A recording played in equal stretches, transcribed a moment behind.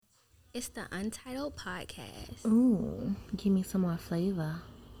It's the Untitled Podcast. Ooh, give me some more flavor.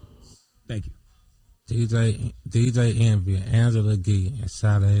 Thank you. DJ Envy, Angela Gee, and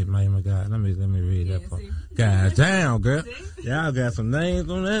Halle. My God, let me read that part. God damn, girl, y'all got some names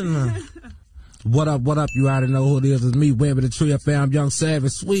on that one. What up? You already know who it is. It's me, Webby the Tree. I found Young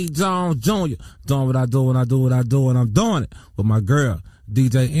Savage, Sweet Jones Jr. Doing what I do, and I'm doing it with my girl,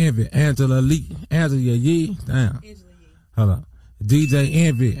 DJ Envy, Angela Yee. Damn. Hold up. DJ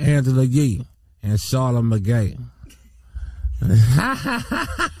Envy, Angela Yee, and Charlotte McGay.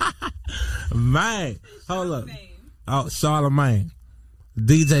 Man, hold up. Oh, Charlemagne.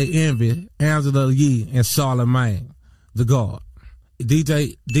 DJ Envy, Angela Yee, and Charlemagne, the God.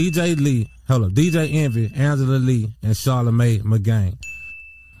 DJ Lee. Hold up. DJ Envy, Angela Lee, and Charlemagne McGain.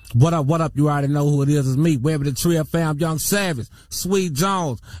 What up? You already know who it is. It's me, Webby the Tree. I found Young Savage, Sweet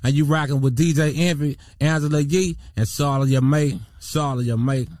Jones, and you rocking with DJ Envy, Angela Yee, and Charlotte May.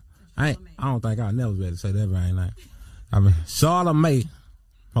 I don't think I'll never be able to say that right now. I mean, Charlemagne.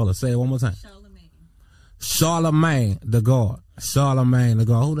 Hold on, say it one more time. Charlemagne, the God. Charlemagne, the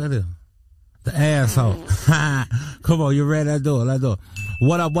God. Who that is? The asshole. Come on, you ready? Let's do it.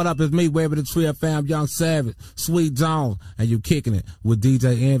 What up? It's me, Webby the Tree. I found Young Savage, Sweet Jones, and you kicking it with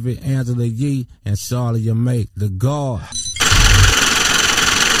DJ Envy, Angela Yee, and Charlotte May, the God.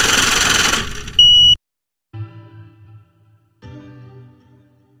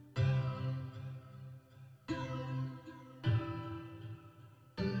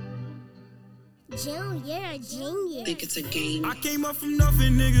 You're a genius. Think it's a game. I came up from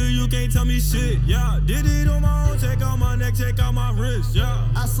nothing, nigga, you can't tell me shit, yeah. Did it on my own, check out my neck, check out my wrist, yeah.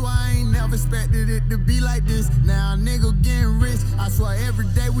 I swear I ain't never expected it to be like this. Now a nigga getting rich, I swear every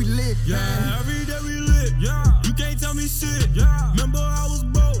day we lit. Yeah, every day we lit, yeah. You can't tell me shit, yeah. Remember I was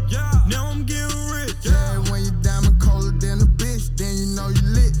broke, yeah. Now I'm getting rich, yeah. When you diamond colder than a bitch, then you know you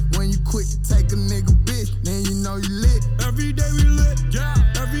lit. When you quick to take a nigga bitch, then you know you lit. Every day we lit, yeah.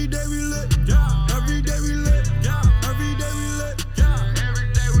 Every day we lit, yeah. Every day we lit, yeah. Every day we lit, yeah. Every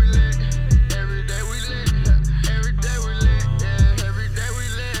day we lit, every day we lit, every day we lit, yeah. Every day we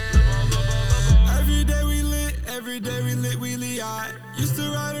lit. Every day we lit, every day we lit, I used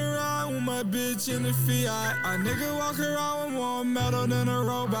to ride around with my bitch in the Fiat. A nigga walk around with more metal than a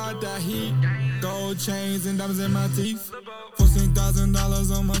robot. That heat, gold chains and diamonds in my teeth,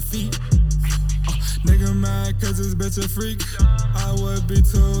 $14,000 on my feet. Nigga mad cause this bitch a freak. I would be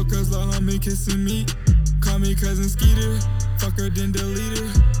too cause the homie kissing me. Call me cousin Skeeter, fuck her then delete her.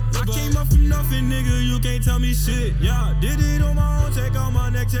 I came up from nothing, nigga, you can't tell me shit, yeah. Did it on my own, check out my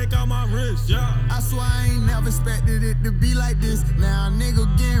neck, check out my wrist, yeah. I swear I ain't never expected it to be like this. Now a nigga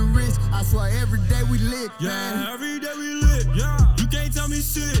getting rich, I swear every day we lit, yeah. Man. Every day we lit, yeah. You can't tell me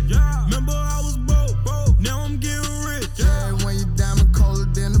shit, yeah. Remember I was broke, now I'm getting rich, yeah. When you diamond colder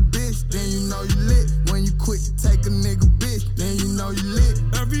than a bitch, then you know you lit. When you quick to take a nigga bitch, then you know you lit.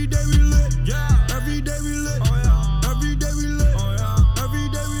 Every day we lit, yeah. Every day we lit, oh yeah. Every day we lit, oh yeah. Every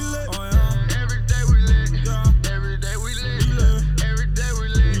day we lit, oh yeah. Every day we lit, yeah. Every day we lit, every day we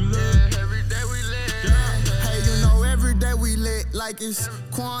lit, yeah. Every day we lit, yeah. Hey, you know every day we lit like it's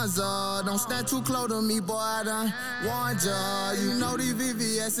Kwanzaa. Don't stand too close to me, boy, I done warned ya. You know these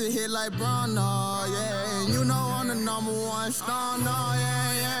VVS it hit like Bruno, yeah. And you know I'm the number one star, no,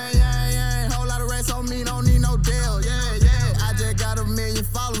 yeah. Whole lot of rats on me, don't need no deal, yeah. I just got 1 million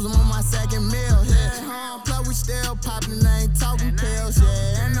followers, I'm on my second meal, yeah. Plus we still poppin', ain't talking pills,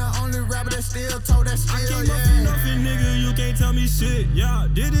 yeah. And the only rapper that still told that still, I came up from nothing, nigga, you can't tell me shit, yeah.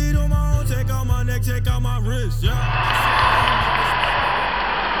 Did it on my own, check out my neck, check out my wrist, yeah.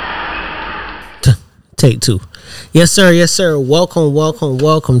 Take 2. Yes, sir. Welcome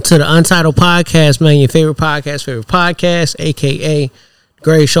to the Untitled Podcast, man. Your favorite podcast, aka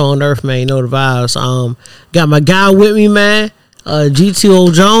Great Show on Earth, man. You know the vibes. Got my guy with me, man.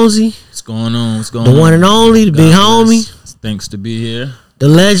 GTO Jonesy. What's going on? The one and only, the big homie. Thanks to be here. The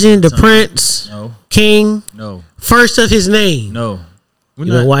legend, the prince, No. king. No. First of his name. No. You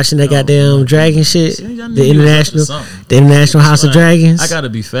been watching that goddamn dragon shit? The International House of Dragons? I gotta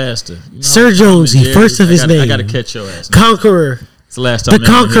be faster. Sir Jonesy, first of his name. I gotta catch your ass. Conqueror. It's the last time. The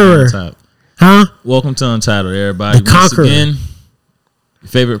Conqueror. Huh? Welcome to Untitled, everybody. The Conqueror. Once again, your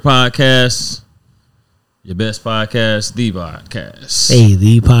favorite podcast, your best podcast, the podcast. Hey,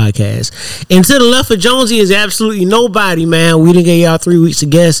 the podcast. And to the left of Jonesy is absolutely nobody, man. We didn't get y'all 3 weeks to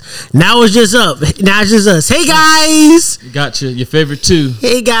guess. Now it's just us. Hey, guys. You got your favorite 2.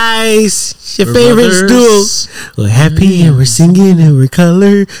 Hey, guys. Your We're favorite brothers. duo. We're happy and we're singing and we're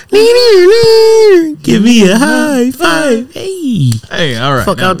color. Give me a high five. Hey. Hey, all right.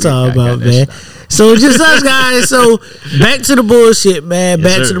 Fuck I'm talking about, man. So just us guys. So back to the bullshit, man. Yes,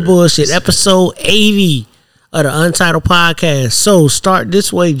 back sir. to the bullshit. Episode 80 of the Untitled Podcast. So start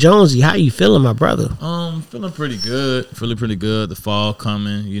this way, Jonesy. How you feeling, my brother? Feeling pretty good. Feeling pretty good. The fall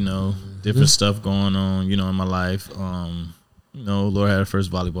coming, different stuff going on, in my life. Laura had her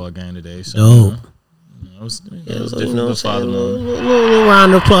first volleyball game today. So, Dope. It was different. The father little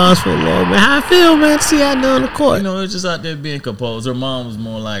round of applause for Laura, man. How I feel, man, to see how I on the court. it's just out there being composed. Her mom was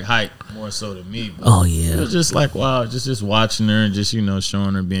more like hype, more so than me. But Oh, yeah. it was just like, wow, just watching her and just,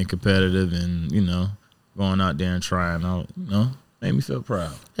 showing her being competitive and, going out there and trying out, made me feel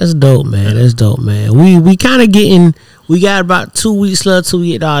proud. That's dope, man. That's dope, man. We kind of we got about 2 weeks left till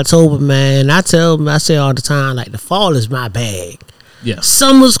we get to October, man. I say all the time, like, the fall is my bag. Yeah.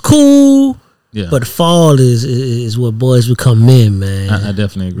 Summer's cool. Yeah. But fall is what boys become men, man. I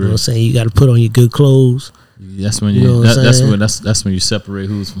definitely agree. You know what I'm saying? You got to put on your good clothes. That's when You know what I'm saying? that's when you separate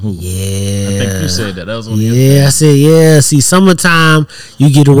who's from who. Yeah. I think you said that. That was one of your Yeah, I said, yeah. See, summertime,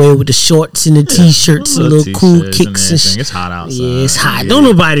 you get away with the shorts and the T-shirts and little cool t-shirts kicks and everything. It's hot outside. Yeah, it's hot. Yeah. Don't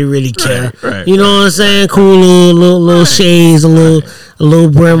nobody really care. Right, you know what I'm saying? Cool little shades, a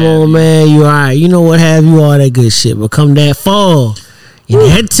little brim on, man. You all right. You know what have you, all that good shit. But come that fall, and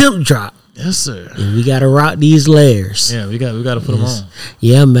that temp drop. Yes, sir. And we gotta rock these layers. Yeah, we got to put them on.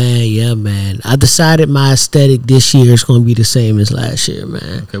 Yeah, man. I decided my aesthetic this year is gonna be the same as last year,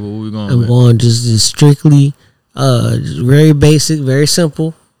 man. Okay, well, what we going I'm with? going just strictly, just very basic, very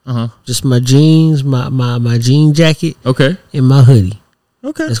simple. Just my jeans, my jean jacket, Okay. and my hoodie.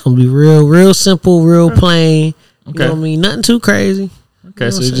 Okay. It's gonna be real simple, real plain. You Okay. know what I mean? Nothing too crazy.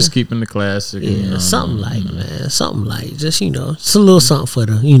 Okay, so you're just keeping the classic. Yeah, something light, man. Something light. Just just a little something for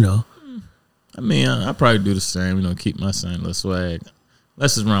the. I mean, I probably do the same. Keep my same little swag.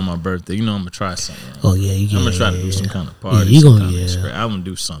 Unless it's around my birthday, I'm gonna try something. Oh yeah, I'm gonna try to do some kind of party. you some gonna- kind of yeah. express. I'm gonna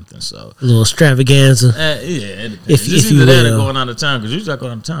do something. So A little extravaganza. yeah, it depends. If It's you either that or will. going out of town, because usually I go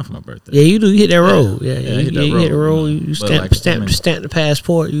out of town for my birthday. Yeah, you do. You hit that road. Yeah, Yeah, you hit that hit the road, road. you know. You But stamp, like, stamp, I mean- stamp the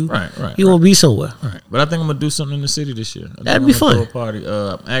passport. You Right. You gonna be somewhere. Right, but I think I'm gonna do something in the city this year. I think That'd I'm be gonna fun. throw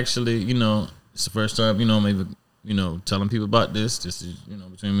a party. Actually, it's the first time. Maybe telling people about this. Just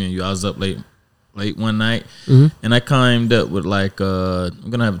between me and you, I was up late one night, and I climbed up with I'm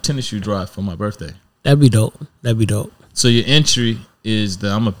gonna have a tennis shoe drive for my birthday. That'd be dope. So your entry is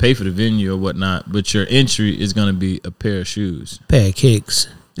that I'm gonna pay for the venue or whatnot, but your entry is gonna be a pair of shoes, Pair of kicks.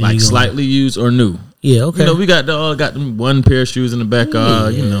 And like you gonna- slightly used or new. Yeah, okay. We got them one pair of shoes in the back. that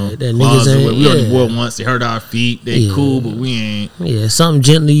Closet niggas ain't- where we only yeah. wore once. They hurt our feet. They Yeah. cool, but we ain't. Yeah, something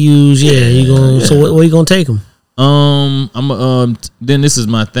gently used. Yeah, you gonna. So where you gonna take them? Then this is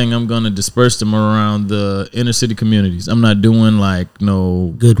my thing. I'm gonna disperse them around the inner city communities. I'm not doing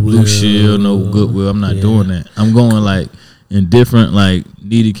no Goodwill. Blue Shield, no Goodwill. I'm not doing that. I'm going in different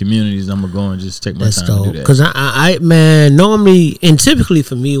needy communities. I'm gonna go and just take my That's time to dope. do that. Because I man, normally and typically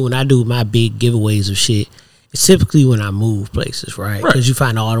for me when I do my big giveaways of shit, it's typically when I move places, right? Because you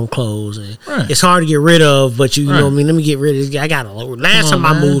find all them clothes and it's hard to get rid of. But you know what I mean. Let me get rid of this. I got last time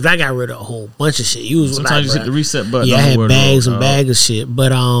I moved, I got rid of a whole bunch of shit. Sometimes you hit the reset button. Yeah, I had bags and bags of shit.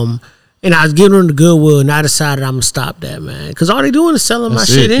 But and I was getting on the Goodwill, and I decided I'm gonna stop that, man. Because all they doing is selling my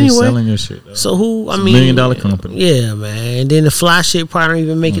shit anyway. Selling your shit. Though. So who? It's I a mean, $1 million company. Yeah, man. And then the fly shit probably don't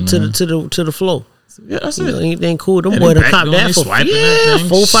even make it to the floor. Yeah, that's You know, it. anything cool? Them Yeah, boy they to back cop doing, that they for swiping that thing.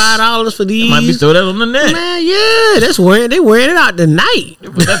 $4-5 for these. Might be throw that on the net. Man, yeah, that's wearing. They wearing it out tonight.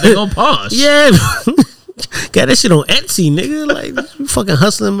 Put that thing on pause. Yeah. Got that shit on Etsy, nigga. Like, you fucking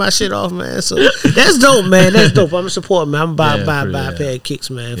hustling my shit off, man. So that's dope, man. That's dope. I'm gonna support, man. I'm gonna buy a pair of kicks,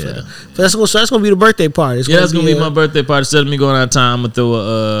 man. So that's gonna be the birthday party. It's that's gonna be my birthday party. Instead of me going out of town, I'm gonna throw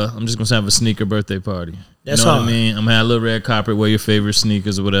I'm just gonna have a sneaker birthday party. That's you know hard. what I mean? I'm gonna have a little red carpet, wear your favorite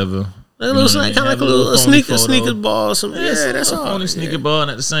sneakers or whatever. It looks like kind of like a little sneakers ball. That's all. Phony sneaker ball, and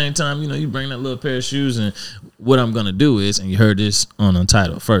at the same time, you bring that little pair of shoes. And what I'm gonna do is, and you heard this on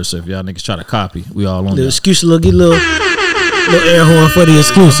Untitled first. So if y'all niggas try to copy, we all on The there. excuse get a little air horn for the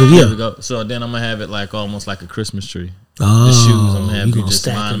exclusive. There we Yeah. go. So then I'm gonna have it almost like a Christmas tree. Oh, The shoes I'm gonna have you just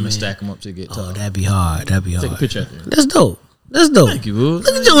stack line them in. and stack them up to get tall. Oh, that'd be hard. That'd be hard. Take a picture at the end. That's dope. Thank you, boo. Look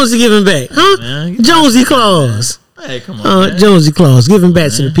at Jonesy giving back, huh? man. Jonesy Claus. Hey, come on, man. Jonesy Claus giving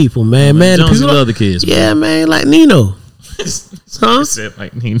back to the people, man. Man, the Jonesy people love the kids. Yeah, man, like Nino. Huh? Said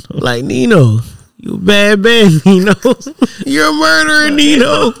like Nino. Like Nino. You bad, Nino. You're a murderer,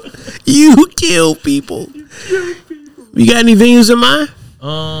 Nino. You kill people. You got any venues in mind?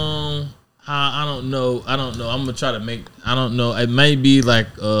 I don't know. I'm gonna try to make. I don't know. It may be like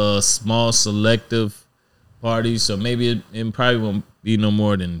a small selective party, so maybe it probably won't be no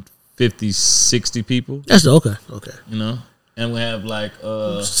more than 50, 60 people. That's okay. You know, And we have like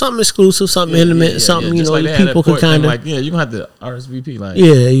something exclusive, something intimate, something you know like people can kind of like you gonna have to RSVP like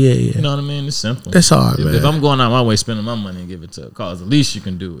yeah. You know what I mean? It's simple. That's hard, man. If I'm going out my way spending my money and give it to a cause, the least you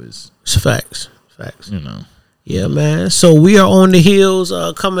can do is it's facts. You know. Yeah, man. So we are on the heels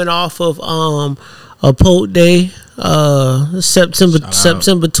coming off of a Pote Day, September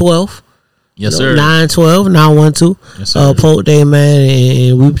 12th. Yes, sir. 9/12, 9/12. Yes, sir. Pote Day, man,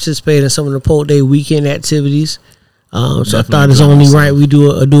 and we participated in some of the Pote Day weekend activities. So I thought it's only right we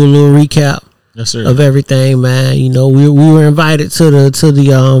do a little recap. Yes, sir. Of everything, man. You know, we were invited to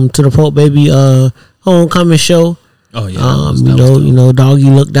the Pote Baby homecoming show. Oh yeah. You know, Doggy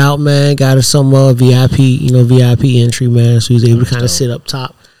looked out, man. Got us some VIP entry, man. So he was able to kind of sit up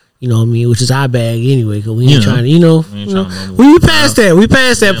top. You know what I mean? Which is our bag anyway, because we ain't trying to, we passed that. We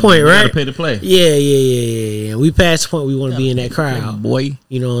passed that point, right? Gotta pay to play. Yeah. We passed the point we want to be in that crowd. Boy.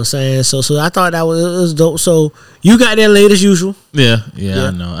 You know what I'm saying? So I thought that was dope. So you got there late as usual. Yeah, I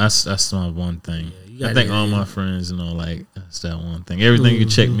know. That's my one thing. I think all my friends, like, that's that one thing. Everything you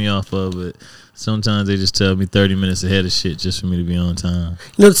check me off of, but sometimes they just tell me 30 minutes ahead of shit just for me to be on time.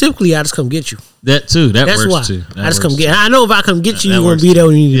 You know, typically I just come get you. That too. That's works why. too. I just come get. I know if I come get you, you're gonna be there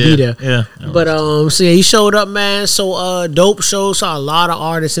when you need to be there. Yeah. But so yeah, he showed up, man. So dope show. Saw a lot of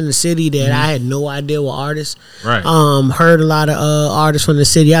artists in the city that I had no idea were artists. Right. Heard a lot of artists from the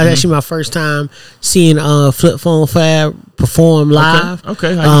city. That was actually my first time seeing Flip Phone Fab perform live.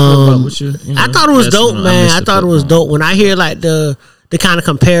 Okay. How you feel about what you know, I thought it was dope, man. I thought it was dope when I hear like the kind of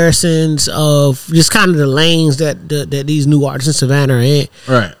comparisons of just kind of the lanes that these new artists in Savannah are in.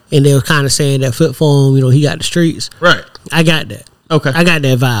 Right. And they were kind of saying that Flip Phone, he got the streets. Right. I got that. Okay. I got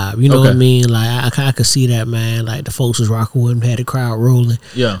that vibe. You know what I mean? Like, I could see that, man. Like, the folks was rocking with him, had the crowd rolling.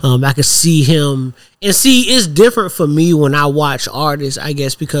 Yeah. I could see him. And see, it's different for me when I watch artists, I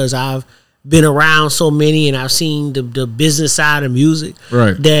guess, because I've been around so many and I've seen the business side of music.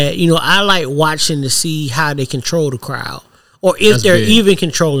 Right. That, I like watching to see how they control the crowd. Or if That's they're big. even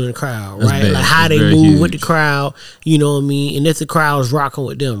controlling the crowd, That's right? big. Like how That's they very move huge. with the crowd, you know what I mean? And if the crowd's rocking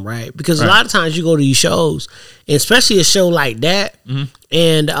with them, right? Because a lot of times you go to these shows, and especially a show like that,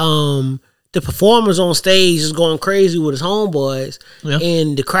 and the performers on stage is going crazy with his homeboys,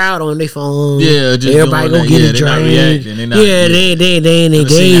 and the crowd on their phone, just everybody doing gonna that. get a They're not drink. reacting. They're not, they ain't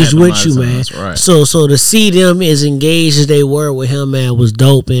engaged with you, man. Right. So to see them as engaged as they were with him, man, was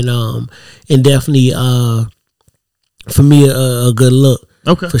dope, and definitely for me a good look.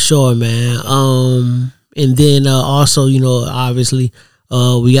 Okay. For sure, man. And then also, obviously,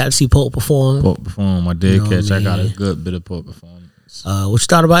 we got to see Pote perform. Pote perform. I did catch. man. I got a good bit of Pote performance. What you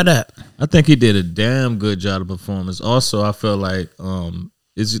thought about that? I think he did a damn good job of performance. Also, I feel like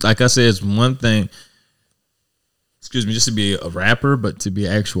it's like I said, it's one thing. Excuse me, just to be a rapper, but to be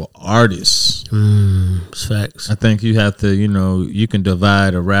an actual artist. It's facts. I think you have to, you can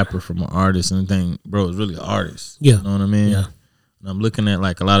divide a rapper from an artist and think, bro, it's really an artist. Yeah. You know what I mean? Yeah. And I'm looking at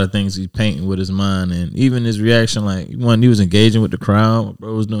like a lot of things he's painting with his mind, and even his reaction, like when he was engaging with the crowd,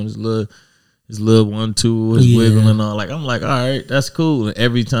 bro was doing his little 1-2, his wiggle and all. Like I'm like, all right, that's cool. And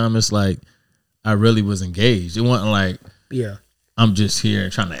every time it's like I really was engaged. It wasn't like I'm just here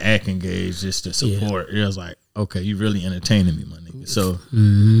trying to act engaged just to support. It was like, okay, you really entertaining me, my nigga. So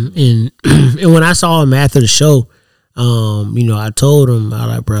and when I saw him after the show, I told him, I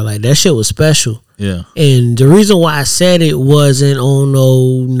like, bro, like that shit was special. Yeah. And the reason why I said it wasn't on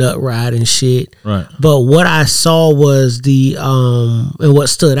no nut riding shit. Right. But what I saw was and what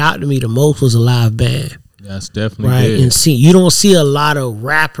stood out to me the most was a live band. That's definitely right. big. And you don't see a lot of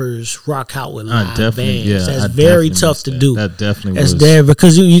rappers rock out with live bands. Yeah, that's very tough to do. That definitely that's was. there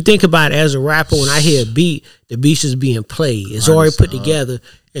because you think about it as a rapper. When I hear a beat, the beat's just being played. It's already put together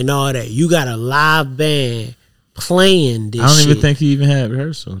and all that. You got a live band playing this shit. I don't even think he even had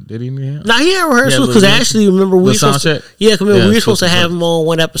rehearsal. Did he even have? Nah, he had rehearsals because actually, remember we were supposed to, we were supposed to have him on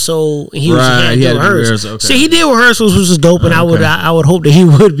one episode and he was had to rehearse. Okay. See, he did rehearsals, which was dope, and I would hope that he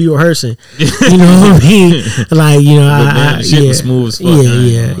would be rehearsing. You know what I mean? Like, shit was smooth as fuck.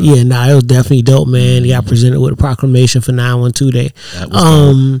 Yeah. Nah, it was definitely dope, man. He got presented with a proclamation for 9/12 Day.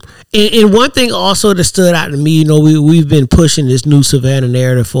 And one thing also that stood out to me, we've been pushing this new Savannah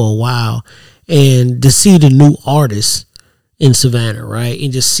narrative for a while. And to see the new artists in Savannah, right?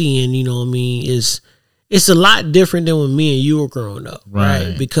 And just seeing, is it's a lot different than when me and you were growing up,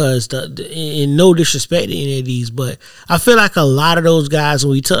 right? Because in no disrespect to any of these, but I feel like a lot of those guys,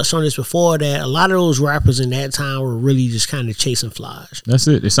 and we touched on this before, that a lot of those rappers in that time were really just kind of chasing flies. That's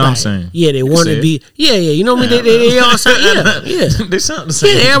it. They sound the same. Yeah, they wanted to be. Yeah. You know what I mean? They all sound. Yeah. They sound the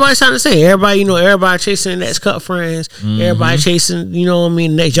same. Yeah, everybody sound the same. Everybody, everybody chasing the next cut friends. Everybody chasing, you know what I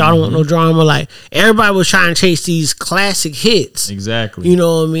mean? Next, y'all don't want no drama. Like everybody was trying to chase these classic hits. Exactly. You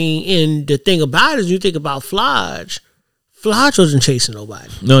know what I mean? And the thing about it is, you think about Flodge wasn't chasing nobody.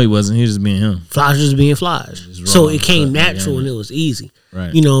 No, he wasn't. He was just being him. Flodge was being Flodge. So it came natural and it was easy.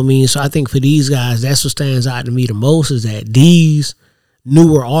 Right. You know what I mean? So I think for these guys, that's what stands out to me the most is that these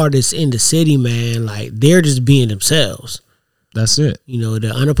newer artists in the city, man, like they're just being themselves. That's it. You know,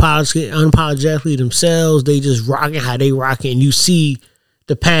 they're unapologetically themselves. They just rocking how they rocking, and you see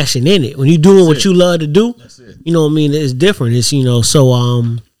the passion in it. When you're doing what you love to do, that's it. You know what I mean? It's different. It's,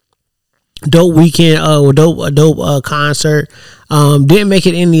 so dope weekend, dope concert. Didn't make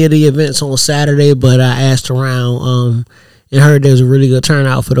it any of the events on Saturday, but I asked around and heard there was a really good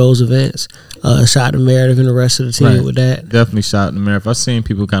turnout for those events. Shout out to Meredith and the rest of the team with that. Definitely shout out to Meredith. I've seen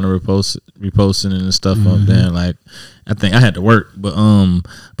people kind of reposting and stuff up there. Like, I think I had to work, but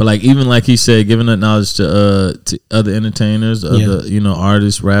like even like he said, giving that knowledge to other entertainers, other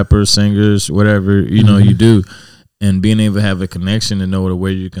artists, rappers, singers, whatever you do. And being able to have a connection and know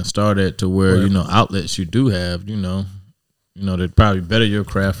where you can start at to where, outlets you do have, they'd probably better your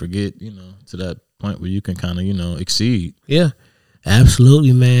craft or get, to that point where you can kind of, exceed. Yeah,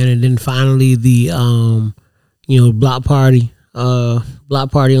 absolutely, man. And then finally the, block party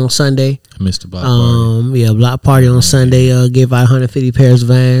on Sunday. I missed the block party. Block party on Sunday. Gave out 150 pairs of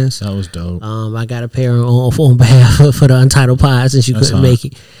Vans. That was dope. I got a pair on behalf for the Untitled Pod since you couldn't make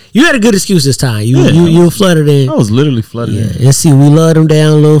it. You had a good excuse this time. You were flooded in. I was literally flooded in. And see, we love them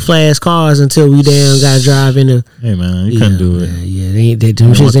down little flash cars until we got to drive in the. Hey man, you couldn't do it.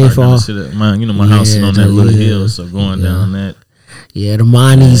 Them shits ain't far. My house is on that little hill, so going down that. Yeah, the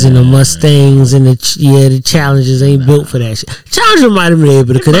Monis and the Mustangs and the Challengers ain't built for that shit. Challenger might have been able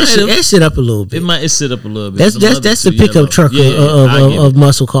to, because that shit up a little bit. It sit up a little bit. That's the pickup truck of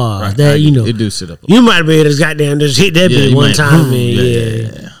muscle cars. Right, it do sit up a little bit. You might have been able to goddamn just hit that bit one time.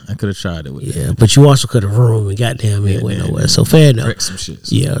 Yeah. I could have tried it with that. But you also could have room and goddamn ain't went nowhere. So fair enough. Wreck some shit.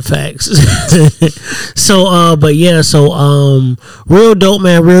 Yeah, facts. So real dope,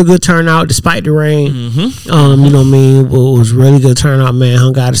 man. Real good turnout despite the rain. You know what I mean? It was really good turnout, man.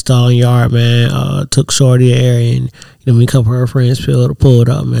 Hung out at Stalling Yard, man. Took Shorty the area and a couple of her friends pulled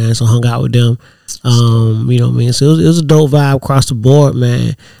up, man. So hung out with them. You know what I mean? So it was a dope vibe across the board,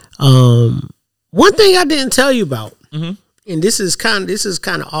 man. One thing I didn't tell you about. And this is kind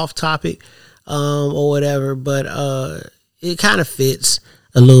of off topic, or whatever, but it kind of fits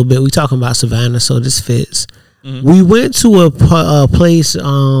a little bit. We talking about Savannah, so this fits. We went to a place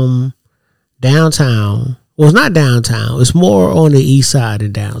downtown. Well, it's not downtown. It's more on the east side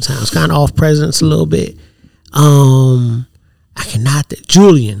of downtown. It's kind of off President's a little bit.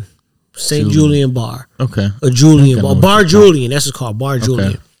 Julian, St. Julian Bar. Okay. A Julian Bar. Bar Julian. That's what it's called. Bar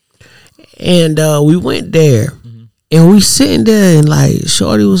Julian. And we went there. And we sitting there and like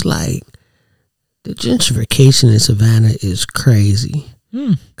Shorty was like, the gentrification in Savannah is crazy.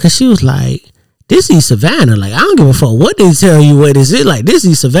 Cause she was like, this is Savannah. Like, I don't give a fuck what they tell you what is it. Like, this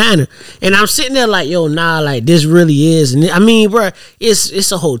is Savannah. And I'm sitting there like, yo, nah, like this really is. And I mean, bro,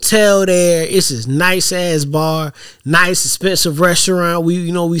 it's a hotel there. It's this nice ass bar, nice expensive restaurant.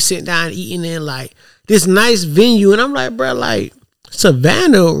 We sitting down eating in like this nice venue. And I'm like, bro, like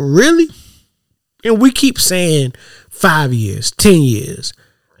Savannah, really? And we keep saying 5 years, 10 years.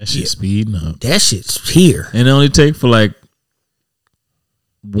 That shit's speeding up. That shit's here. And it only take for like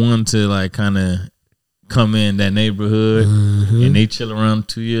one to like kind of come in that neighborhood and they chill around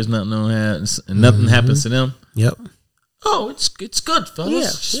 2 years, nothing happens to them. Yep. Oh, it's good,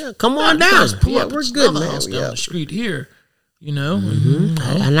 fellas. Yeah. Come on down. Yeah, we're good, man. House down the street here. And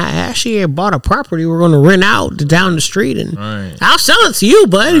I actually bought a property we're going to rent out down the street, and right. I'll sell it to you,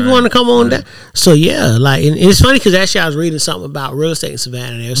 bud, if you want to come on down. So yeah, like, and it's funny because actually I was reading something about real estate in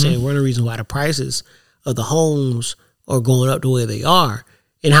Savannah, and they were saying one of the reasons why the prices of the homes are going up the way they are,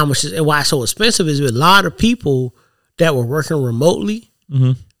 and and why it's so expensive is a lot of people that were working remotely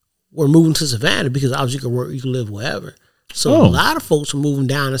were moving to Savannah because obviously you can live wherever. So a lot of folks are moving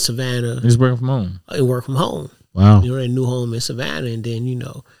down to Savannah. Just working from home. And work from home. Wow. Their new home in Savannah. And then,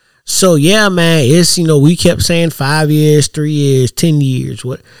 so yeah, man, it's, we kept saying 5 years, 3 years, 10 years.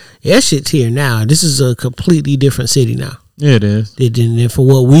 That shit's here now. This is a completely different city now. Yeah, it is. Than for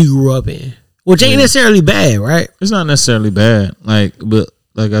what we grew up in. Which ain't necessarily bad, right? It's not necessarily bad. But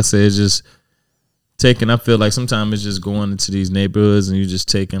like I said, it's just I feel like sometimes it's just going into these neighborhoods and you just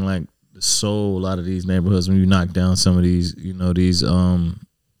taking like the soul out of these neighborhoods when you knock down some of these, you know, these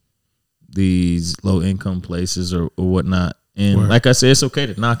low income places or whatnot. And like I said, it's okay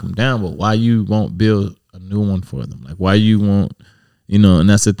to knock them down, but why you won't build a new one for them? Like why you won't, you know, and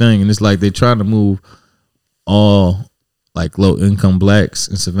that's the thing. And it's like they trying to move all like low income blacks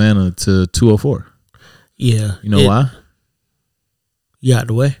in Savannah to 204. Yeah. You know why? You out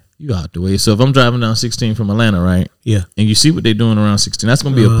the way. You out the way. So if I'm driving down 16 from Atlanta, right? Yeah. And you see what they're doing around 16, that's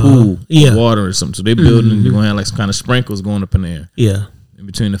gonna be a pool of water or something. So they building and you're gonna have like some kind of sprinkles going up in there. Yeah. In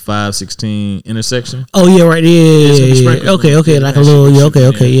between the 516 intersection. Oh yeah, right. Yeah. Okay. Like a little. Yeah.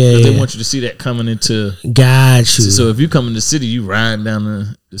 Okay. Yeah. They want you to see that coming into. Got you. So if you come in the city, you riding down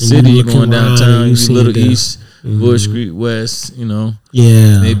the city, you're going downtown, you Little East, Bush Street West, you know.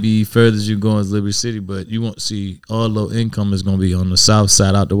 Yeah. Maybe further as you go is Liberty City, but you won't see all low income is gonna be on the south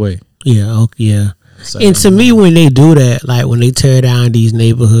side out the way. Yeah. Okay. Yeah. And to me, when they do that, like when they tear down these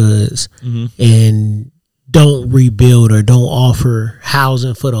neighborhoods and don't rebuild or don't offer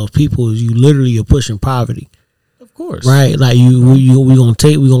housing for those people, you literally are pushing poverty. Of course. Right? Like we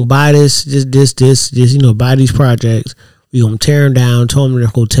gonna buy this, you know, buy these projects. We gonna tear them down, turn them into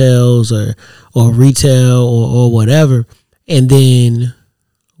hotels or retail or whatever, and then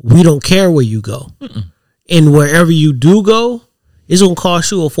we don't care where you go. And wherever you do go, it's gonna cost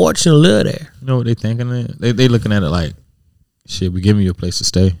you a fortune to live there. You know what they thinking? They looking at it like, shit, we giving you a place to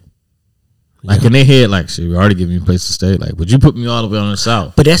stay. Like in their head, like, shit, we already giving you a place to stay. Like, would you put me all the way on the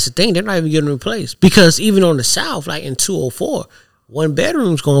south? But that's the thing, they're not even giving them a place. Because even on the south, like in 204, one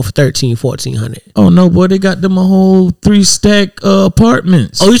bedroom's going for $1,300-$1,400. Oh no, boy, they got them a whole 3-stack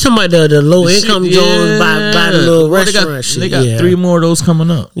apartments. Oh, you talking about the low income Jones by the little restaurant shit? They got 3 more of those coming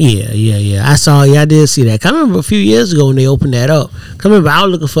up. Yeah. I did see that. I remember a few years ago when they opened that up. I remember I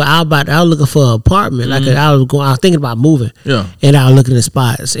was looking for an apartment. Like I was thinking about moving. Yeah. And I was looking at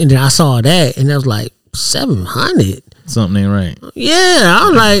spots, and then I saw that, and I was like, $700. Something ain't right. Yeah, I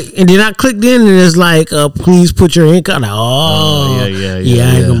was like, and then I clicked in and it's like, please put your income. Like, I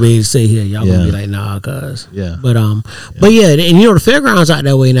ain't gonna be able to stay here. Y'all gonna be like, nah, cuz. Yeah. But yeah, and you know the fairgrounds out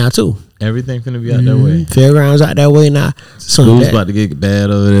that way now too. Everything finna be out that way. Fairgrounds out that way now. School's about to get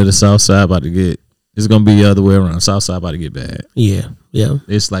bad over there. The south side about to get. It's gonna be the other way around. South side about to get bad. Yeah.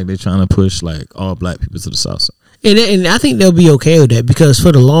 It's like they're trying to push like all black people to the south side. And I think they'll be okay with that because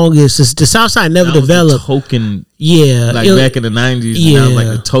for the longest, the South Side never developed. Token, yeah, like back in the 90s, now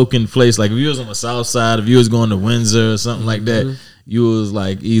like a token place. Like if you was on the South Side, if you was going to Windsor or something like that, you was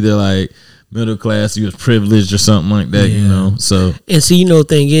like either like middle class, you was privileged or something like that, you know. So and see, you know, the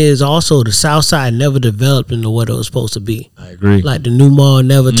thing is also the South Side never developed into what it was supposed to be. I agree. Like the new mall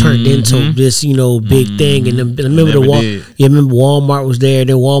never turned into this, you know, big thing. And remember remember Walmart was there,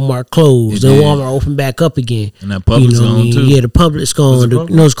 then Walmart closed, then Walmart opened back up again. And that Publix gone too. Yeah, the Publix gone.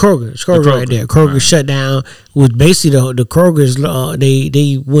 No, it's Kroger. It's Kroger right there. Kroger shut down. Was basically the Kroger's.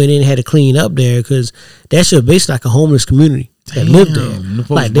 They went in and had to clean up there because that shit was basically like a homeless community. That lived there,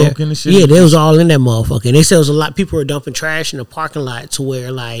 like they was all in that motherfucker. And they said it was a lot. People were dumping trash in the parking lot to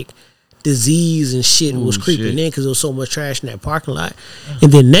where like disease and shit was creeping in because there was so much trash in that parking lot.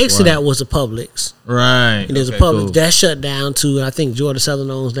 And then next to that was a Publix, right? And there's a Publix that shut down too. And I think Georgia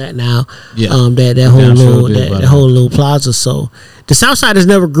Southern owns that now. Yeah, that whole little plaza. So the South Side has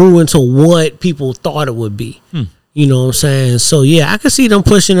never grew into what people thought it would be. You know what I'm saying? So yeah, I can see them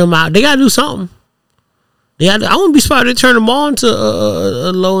pushing them out. They gotta do something. I wouldn't be surprised to turn them all into a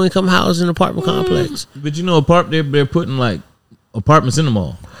low income housing apartment complex. But you know, they're putting like apartments in the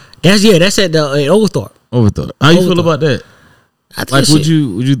mall. That's at Oglethorpe. How you feel about that? Like, do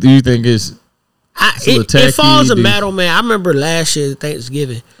you think it's it falls a matter, man. I remember last year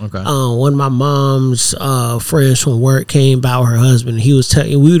Thanksgiving. Okay. One of my mom's friends from work came by with her husband. And he was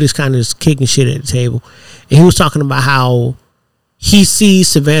we were just kind of kicking shit at the table, and he was talking about how he sees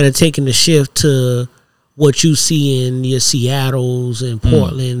Savannah taking the shift to what you see in your Seattles and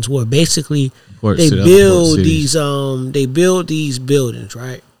Portlands, where basically they build these buildings,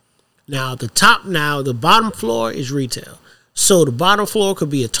 right? Now the bottom floor is retail. So the bottom floor could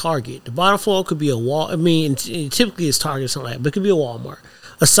be a Target. The bottom floor could be a wall. I mean, typically it's Target or something like that, but it could be a Walmart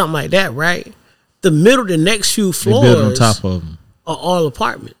or something like that, right? The next few floors they build on top of them. Are all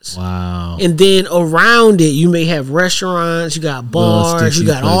apartments. Wow. And then around it, you may have restaurants, you got bars, you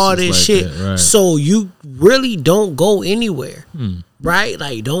got all this like shit. That, right. So you really don't go anywhere, right?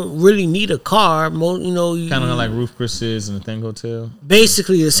 Like, don't really need a car. Kind of like Ruth Chris's and the Thing Hotel.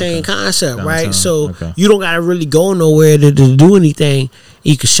 Basically the same concept, downtown, right? So you don't got to really go nowhere to do anything.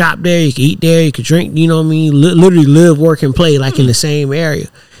 You can shop there, you can eat there, you can drink. You know what I mean? Literally live, work, and play like in the same area.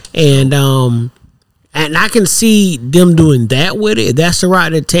 And And I can see them doing that with it. That's the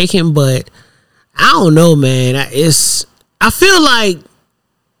route they're taking, but I don't know, man. I feel like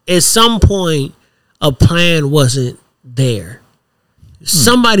at some point a plan wasn't there.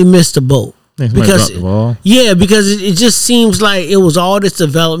 Somebody missed the boat. Because it just seems like it was all this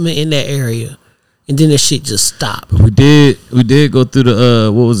development in that area, and then the shit just stopped. We did go through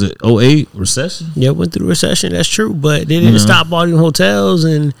the what was it, 2008 recession? Yeah, went through the recession. That's true, but they didn't stop all them hotels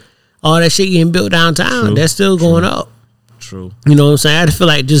and all that shit getting built downtown. True. That's still going up. True. You know what I'm saying? I feel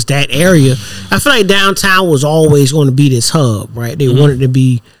like just that area. I feel like downtown was always going to be this hub, right? They wanted to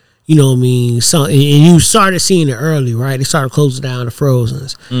be. You know what I mean? So, and you started seeing it early, right? They started closing down the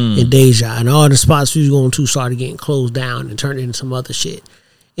Frozens and Deja, and all the spots we was going to started getting closed down and turned into some other shit.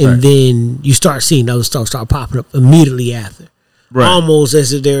 And then you start seeing other stuff start popping up immediately after. Right. Almost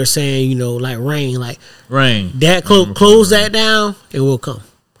as if they were saying, you know, like rain. That close that down and we'll come.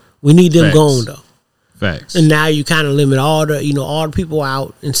 We need them gone though. Facts. And now you kind of limit all the people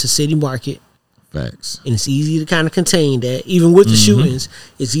out into city market. Facts. And it's easy to kind of contain that. Even with the shootings,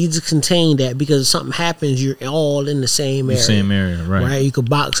 it's easy to contain that because if something happens, you're all in the same area. Right? You could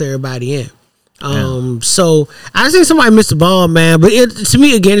box everybody in. So I think somebody missed the ball, man. But to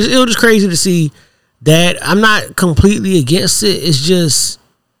me, again, it was just crazy to see that. I'm not completely against it. It's just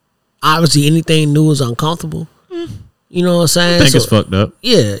obviously anything new is uncomfortable. You know what I'm saying? I think it's fucked up.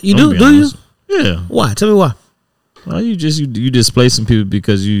 Yeah, you do. Do you? Yeah. Why? Tell me why. Well, you displacing people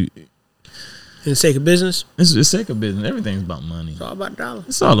because you. For the sake of business? It's the sake of business. Everything's about money. It's all about the dollar.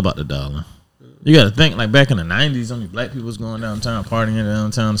 It's all about the dollar. You got to think, like back in the 90s, only black people was going downtown, partying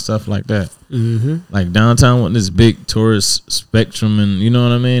downtown and stuff like that. Like downtown wasn't this big tourist spectrum, and you know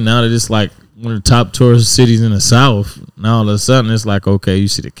what I mean? Now that it's like one of the top tourist cities in the South, now all of a sudden it's like, okay, you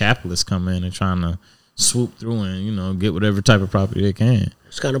see the capitalists come in and trying to swoop through and, you know, get whatever type of property they can.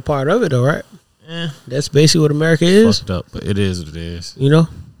 It's kind of part of it though, right? Yeah. That's basically what America is. Fucked up, but it is what it is. You know?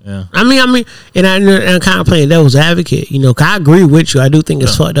 Yeah. I mean, and I'm kind of playing devil's advocate, you know, 'cause I agree with you. I do think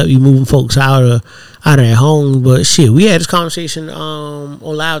it's fucked up you moving folks out of their home, but shit, we had this conversation on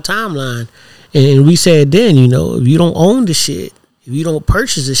Loud Timeline, and we said then, you know, if you don't own the shit, if you don't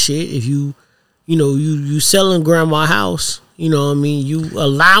purchase the shit, if you selling grandma house, you know what I mean, you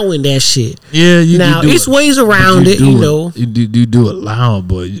allowing that shit. Yeah, now it's ways around it, you know. You do allow,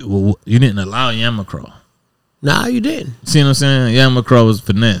 but you didn't allow Yamacraw. Nah, you didn't. See what I'm saying? Yamacraw was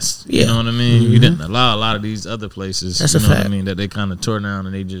finessed. Yeah. You know what I mean? You didn't allow a lot of these other places. That's you a know fact. What I mean? That they kind of tore down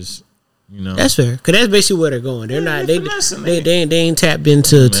and they just, you know. That's fair. Because that's basically where they're going. They're not. They ain't tapped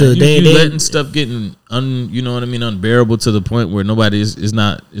into. Man, you letting stuff getting you know what I mean, unbearable to the point where nobody is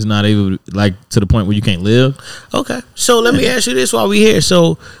not able to, like, to the point where you can't live. Okay, so let me ask you this while we here.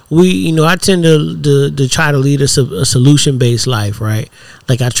 So I tend to try to lead a solution based life, right?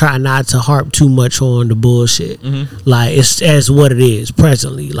 Like I try not to harp too much on the bullshit. Like it's as what it is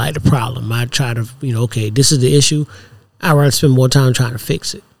presently, like the problem. I try to, okay, this is the issue. I'd rather spend more time trying to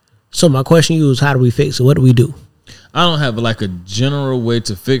fix it. So my question to you is, how do we fix it? What do we do? I don't have like a general way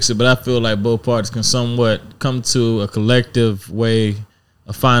to fix it, but I feel like both parties can somewhat come to a collective way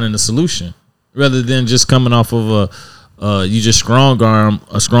of finding a solution, rather than just coming off of you just strong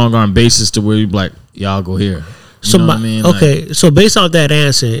arm basis to where you like, y'all go here. You know what I mean? Okay, so based off that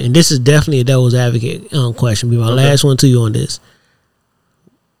answer, and this is definitely a devil's advocate question, be my last one to you on this.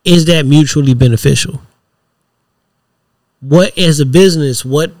 Is that mutually beneficial? What, as a business,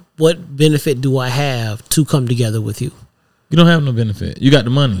 what benefit do I have to come together with you? You don't have no benefit. You got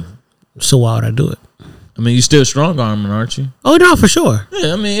the money. So why would I do it? I mean, you still strong arming, aren't you? Oh no, for sure.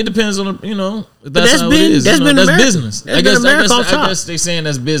 Yeah, I mean, it depends on if that's how been, it is. That's been that's America. business. I guess they saying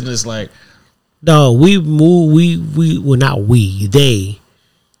that's business. Like, no, they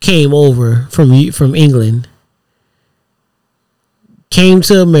came over from England, came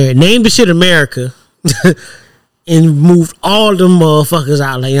to America, named the shit America, and moved all them motherfuckers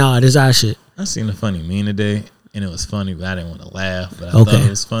out like, this is our shit. I seen a funny meme today, and it was funny, but I didn't want to laugh. But I thought it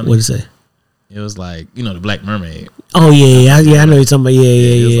was funny. What'd it say? It was like, the Black Mermaid. Oh yeah, I know you're talking about.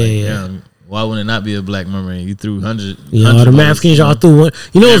 Yeah. Why would it not be a Black Mermaid? You threw hundred. The Africans y'all threw one.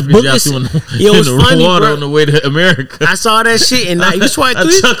 It was funny, water bro. On the way to America. I saw that shit and you swipe through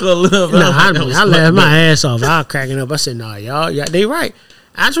it. I chuckled a little bit. I laughed my ass off. I was cracking up. I said, "Nah, y'all, they right."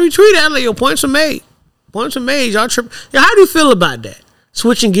 I just retweeted. I like, your points are made. Points are made. Y'all trip. How do you feel about that?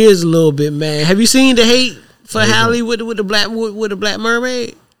 Switching gears a little bit, man. Have you seen the hate for Halle with the Black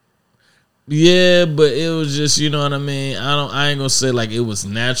Mermaid? Yeah, but it was just, you know what I mean. I ain't gonna say like it was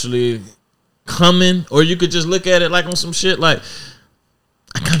naturally coming, or you could just look at it like on some shit. Like,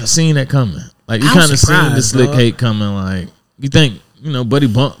 I kind of seen that coming. Like, you kind of seen the slick hate coming. Like, you think buddy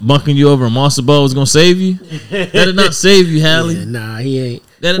bunking you over a monster ball was gonna save you. That did not save you, Halle. Yeah, nah, he ain't.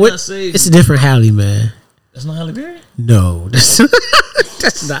 That did not save you. It's a different Halle, man. That's not Halle Berry? No, that's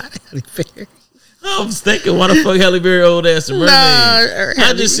not Halle Berry. I was thinking, why the fuck Halle Berry old ass the mermaid? Nah,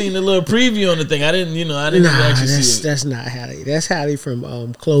 I just seen a little preview on the thing. I didn't actually see it. That's not Halle. That's Halle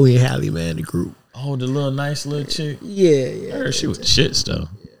from Chloe and Halle, man, the group. Oh, the nice little chick. Yeah. I heard she was shit though.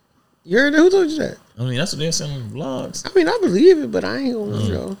 You heard that? Who told you that? I mean, that's what they're saying on the vlogs. I mean, I believe it, but I ain't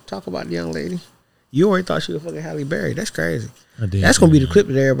gonna talk about the young lady. You already thought she was fucking Halle Berry. That's crazy. That's gonna be the clip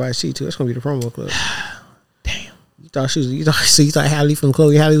that everybody see too. That's gonna be the promo clip. Damn. You thought Halle from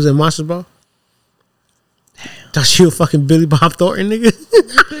Chloe Halle was in Monsters Ball? Damn. Thought she was fucking Billy Bob Thornton, nigga.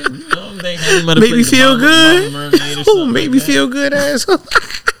 Make me feel good. Oh, make me feel good, asshole.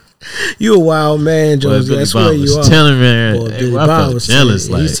 You a wild man, Josie. I swear you are. Telling me, boy, Billy I Bob felt was jealous.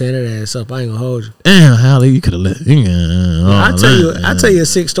 He set that ass up. I ain't gonna hold you. Damn, Halle, you could have let. I'll tell you a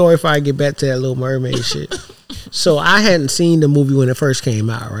sick story if I get back to that Little Mermaid shit. So I hadn't seen the movie when it first came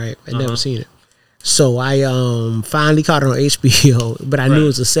out, right? I'd never seen it. So I finally caught it on HBO, but I knew it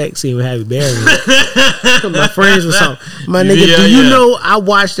was a sex scene with Halle Berry. My friends was talking. My nigga, do you know I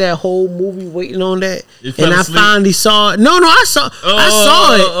watched that whole movie waiting on that, and I finally saw it. No, I saw it.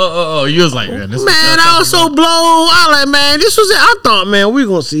 Oh, you was like, man, I was so blown. I was like, man, this was it. I thought, man, we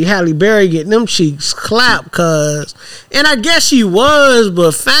gonna see Halle Berry getting them cheeks clapped, and I guess she was,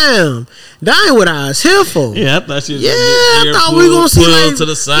 but fam, that ain't what I was here for. Yeah, I thought she was. I thought we gonna see like to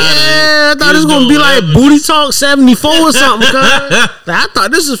the side. Yeah, I thought it was gonna be like Booty Talk 74 or something. I thought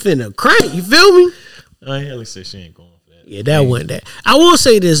this was finna crank. You feel me? Halle said she ain't going for that. Yeah, that wasn't that. I will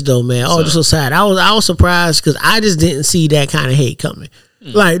say this though, man. Oh, just so sad. I was surprised because I just didn't see that kind of hate coming.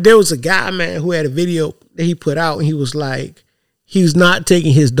 Like there was a guy, man, who had a video that he put out, and he was like, he was not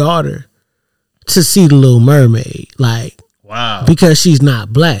taking his daughter to see the Little Mermaid, like, wow, because she's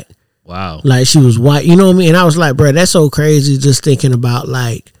not black. Wow, like she was white. You know what I mean? And I was like, bro, that's so crazy. Just thinking about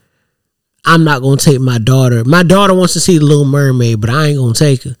like, I'm not gonna take my daughter. My daughter wants to see the Little Mermaid, but I ain't gonna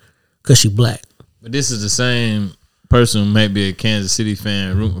take her because she black. But this is the same person who may be a Kansas City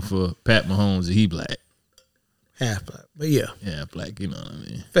fan rooting for Pat Mahomes and he black. Half black, but yeah. Yeah, black, you know what I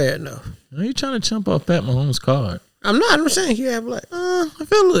mean. Fair enough. Are you trying to jump off Pat Mahomes' card? I'm not. I'm saying he half black. I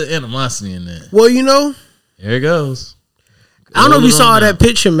feel a little animosity in that. Well, you know. There it goes. I don't know if you saw that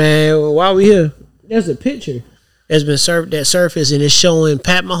picture, man. While we here, there's a picture that's been surfaced, and it's showing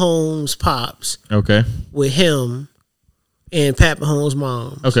Pat Mahomes' pops. Okay. With him and Pat Mahomes'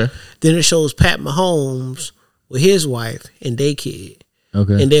 mom. Okay. Then it shows Pat Mahomes with his wife and their kid.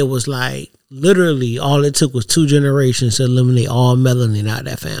 Okay. And there was like, literally, all it took was 2 generations to eliminate all melanin out of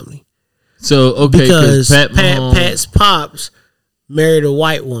that family. So, okay. Because Pat's pops married a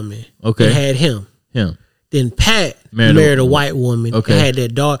white woman. Okay. And had him. Then Pat married a white woman. Okay. And had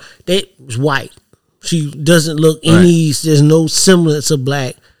that daughter. That was white. She doesn't look any, there's no semblance of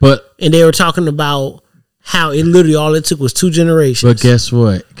black. And they were talking about how it literally, all it took was 2 generations. But guess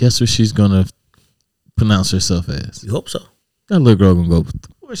what? Guess what she's going to pronounce herself as? You hope so. That little girl going to go,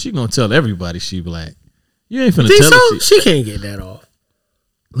 well, she going to tell everybody she black. You ain't finna tell her. She can't get that off.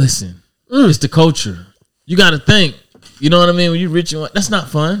 Listen, it's the culture. You got to think. You know what I mean? When you rich and white, that's not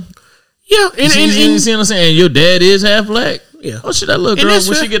fun. Yeah. You see what I'm saying? And your dad is half black. Yeah. Oh, shit, that little girl,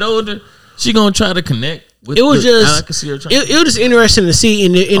 when she get older, she going to try to connect with it was just, I can see her trying. It was just interesting to see.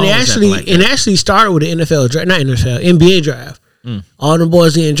 And it actually started with the NFL draft, not NFL, NBA draft. All them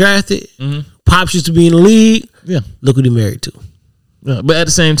boys getting drafted. Pops used to be in the league. Yeah. Look who he married to. Yeah, but at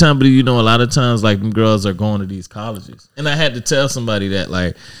the same time, but you know, a lot of times, like, them girls are going to these colleges. And I had to tell somebody that,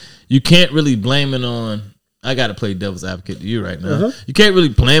 like, you can't really blame it on, I got to play devil's advocate to you right now. You can't really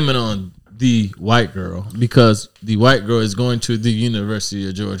blame it on the white girl, because the white girl is going to the University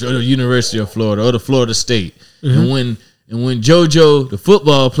of Georgia or the University of Florida or the Florida State. And when JoJo, the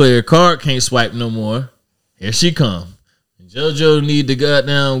football player, card can't swipe no more, here she come. JoJo need to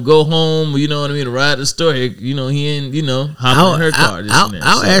go home, you know what I mean, to ride the store. You know, he ain't, hop in her car.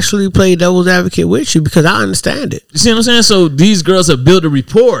 I'll actually play devil's advocate with you because I understand it. You see what I'm saying? So these girls have built a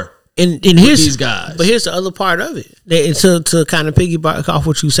rapport with these guys. But here's the other part of it. To kind of piggyback off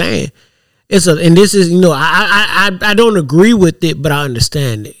what you're saying. And this is, I don't agree with it, but I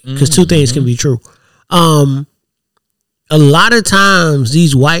understand it. Because 2 things can be true. A lot of times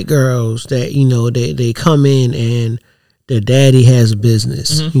these white girls that, they come in and their daddy has a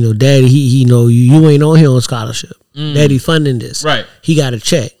business. Daddy, he you ain't on here on scholarship. Daddy funding this. Right. He got a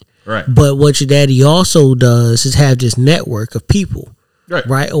check. Right. But what your daddy also does is have this network of people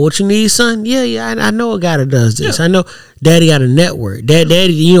Right? Or what you need, son? Yeah, I know a guy that does this. I know daddy got a network.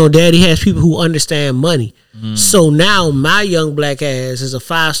 Daddy has people who understand money. So now my young black ass is a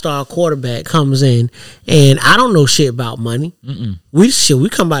 5-star quarterback comes in, and I don't know shit about money. We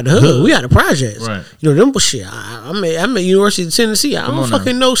come out the hood. We got the projects. Right. Them shit. I'm at University of Tennessee. I don't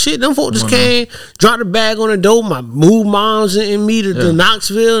fucking know shit. Them folks just came, dropped the bag on the door. Moved moms and me to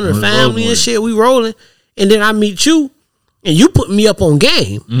Knoxville and the family and shit. We rolling, and then I meet you. And you put me up on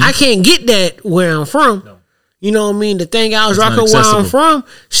game. I can't get that where I'm from. No. You know what I mean? The thing I was rocking where I'm from,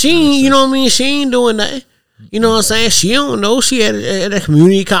 she ain't, you know what I mean? She ain't doing nothing. You know what I'm saying? She don't know. She at a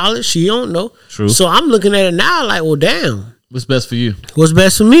community college. She don't know. True. So I'm looking at it now like, well, damn. What's best for you? What's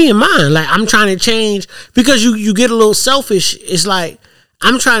best for me and mine? Like, I'm trying to change because you get a little selfish. It's like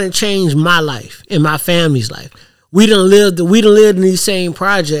I'm trying to change my life and my family's life. We done lived in these same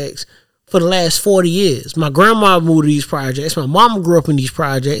projects for the last 40 years. My grandma moved to these projects. My mama grew up in these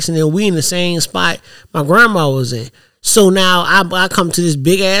projects. And then we in the same spot my grandma was in. So now I come to this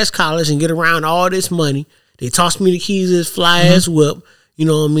big ass college and get around all this money. They toss me the keys to this fly ass whip. You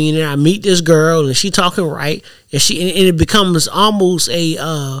know what I mean? And I meet this girl and she talking right. And it becomes almost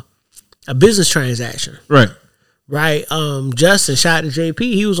a business transaction. Right. Justin, shout out to JP.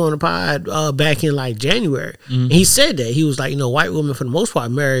 He was on the pod back in like January. And he said that. He was like, white women for the most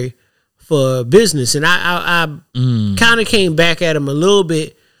part marry for business. And I kind of came back at him a little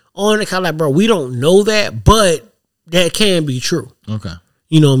bit on it, kind of like, bro, we don't know that, but that can be true. Okay.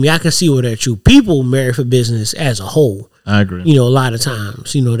 You know what I mean? I can see where that's true. People marry for business as a whole. I agree. A lot of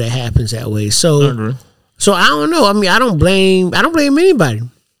times, that happens that way. So, I agree. So I don't know. I mean, I don't blame anybody.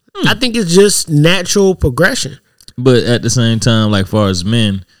 I think it's just natural progression. But at the same time, like far as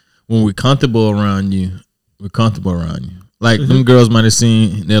men, when we're comfortable around you, we're comfortable around you. Like them girls might have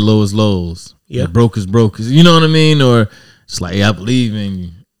seen their lowest lows. Yeah. Broke is broke. You know what I mean? Or it's like, I believe in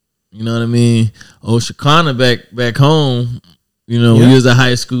you. You know what I mean? Oh, Shakana back home, we was a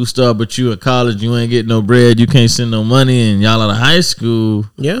high school star, but you at college, you ain't getting no bread, you can't send no money, and y'all out of high school.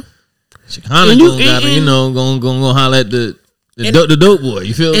 Yeah. Shakana gonna holler at the dope boy.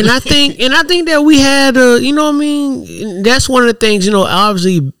 You feel me? And I think that we had you know what I mean? That's one of the things,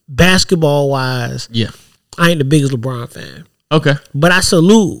 obviously basketball wise. Yeah. I ain't the biggest LeBron fan. Okay. But I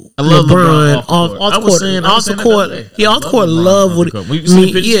salute LeBron off the court. Yeah, off the court love what you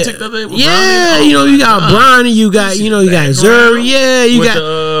got Bron and you got Zuri. Yeah, you got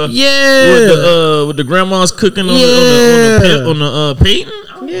with the grandmas cooking on the Peyton.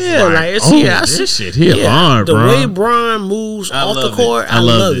 Yeah, like this shit here hard, the bro. way Bron moves off the court, I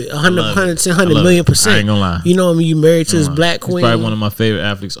love it. 100%. I ain't gonna lie. You know what I mean? You married to his black queen. He's probably one of my favorite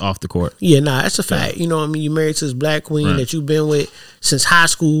athletes off the court. Yeah, that's a fact. You know what I mean? You married to his black queen that you've been with since high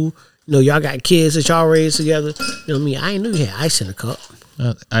school. Y'all got kids that y'all raised together. You know what I mean? I ain't knew you had ice in the cup.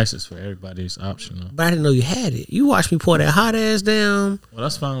 Ice is for everybody. It's optional. But I didn't know you had it. You watched me pour that hot ass down. Well,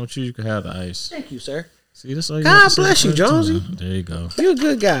 that's fine with you. You can have the ice. Thank you, sir. See, that's all you God bless you, Jonesy. There you go. You're a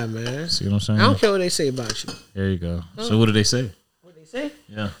good guy, man. See what I'm saying? I don't care what they say about you. There you go. So what do they say? What they say?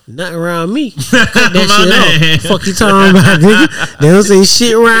 Yeah. Nothing around me. Cut that shit off. Fuck you talking about, nigga. They don't say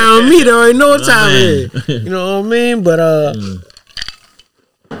shit around me. They already know what time it is. You know what I mean?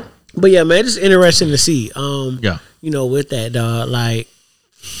 But yeah, man, it's interesting to see. With that, dog, like,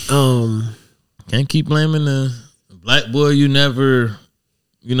 can't keep blaming the black boy you never,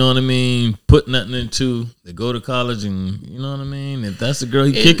 you know what I mean, put nothing into. They go to college and, you know what I mean? If that's the girl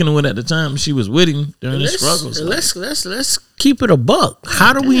he kicking it with at the time, she was with him during the struggles. Let's keep it a buck.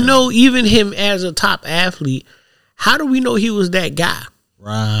 How do we know, even him as a top athlete, how do we know he was that guy?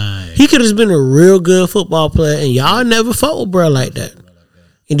 Right. He could have been a real good football player, and y'all never fought with bro like that.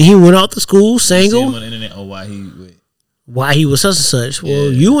 And then he went out to school, single. On the internet, why he was such and such.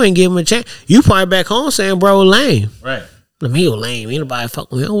 Well, you ain't give him a chance. You probably back home saying bro lame. Right. I mean, he was lame. Ain't nobody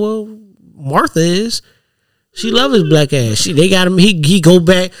fuck with him. Well, Martha is. She love his black ass. They got him. He go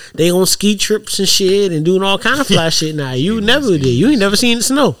back. They on ski trips and shit and doing all kind of fly shit now. You never did. You ain't never seen the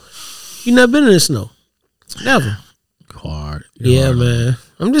snow. You never been in the snow. Never. Hard. Hard. Man.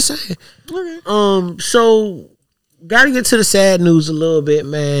 I'm just saying. Okay. So got to get to the sad news a little bit,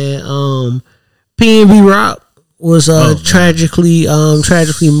 man. PNB Rock was tragically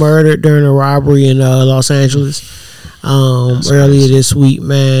murdered during a robbery in Los Angeles earlier this week,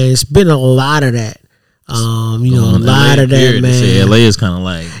 man. It's been a lot of that. A lot of that, man. They say LA is kind of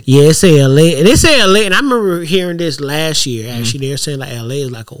like, they say LA, and I remember hearing this last year. Actually, they're saying like LA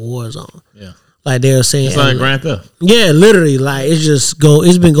is like a war zone. Yeah, like they were saying it's like Grand Theft. Yeah, literally, like it's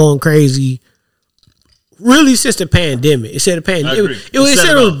been going crazy. Really, since the pandemic. It said the pandemic. It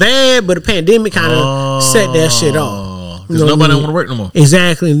said it was bad, but the pandemic kind of set that shit off. because nobody want to work no more.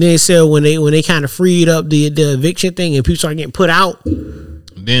 Exactly. And then so when they kind of freed up the eviction thing and people start getting put out,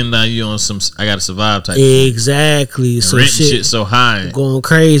 then now you on some I gotta survive type. Exactly. And so rent shit so high, going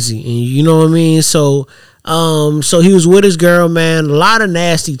crazy, and you know what I mean. So he was with his girl, man. A lot of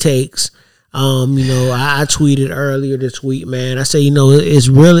nasty takes. I tweeted earlier this week, man. I say,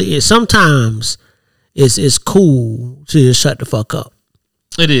 sometimes it's cool to just shut the fuck up.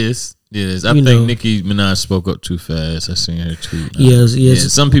 It is. I think Nicki Minaj spoke up too fast. I seen her tweet. Yes. Yeah,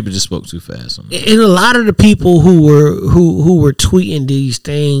 some people just spoke too fast. And a lot of the people who were tweeting these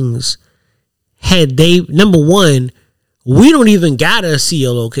things number one, we don't even gotta see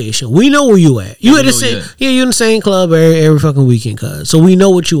your location. We know where you at. You at the same, you in the same club every fucking weekend, cuz. So we know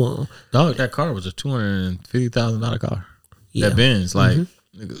what you on. Dog, that car was a $250,000 car. Yeah. That Benz, like.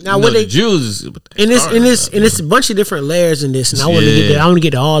 Mm-hmm. Now what they Jews and it's a bunch of different layers in this, and I want to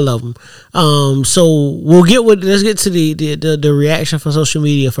get to all of them. So let's get to the reaction from social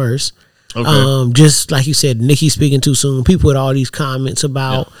media first. Okay. Just like you said, Nicki speaking too soon. People with all these comments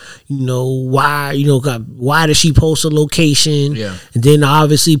about why did she post a location? Yeah. And then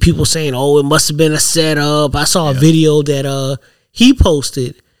obviously people saying, oh, it must have been a setup. I saw a video that he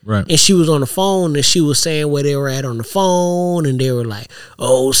posted. Right. And she was on the phone and she was saying where they were at on the phone, and they were like,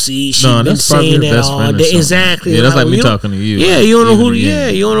 oh, see, she's been saying that all day. Exactly. Yeah, that's like me talking to you. Yeah, you don't know who. Yeah,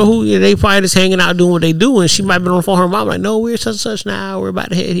 you don't know who. Yeah, they probably just hanging out doing what they do, and she might be on the phone with her mom like, no, we're such and such now. We're about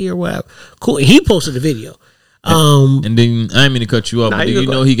to head here, whatever. Cool. And he posted the video. And then I didn't mean to cut you off, but you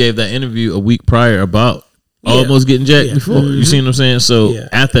know he gave that interview a week prior about almost getting jacked before. Mm-hmm. You see what I'm saying? So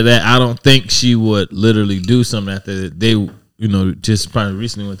after that, I don't think she would literally do something after that. They just probably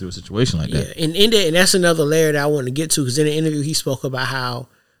recently went through a situation like that. And that's another layer that I want to get to, because in the interview he spoke about how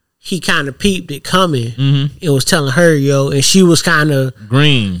he kind of peeped it coming and was telling her, and she was kind of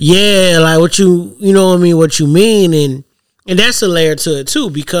green. Yeah, like what you mean, and that's a layer to it too,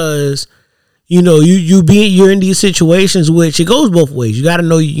 because you're in these situations, which it goes both ways. You got to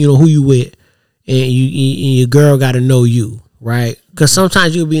know who you with, and your girl got to know you, right? Because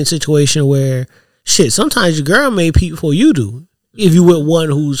sometimes you'll be in a situation where sometimes your girl may peep before you do, if you with one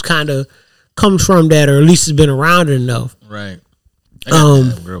who's kind of comes from that, or at least has been around it enough. Right. I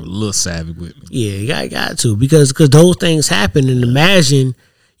got that girl a little savvy with me. Yeah, you got to, because those things happen, and imagine,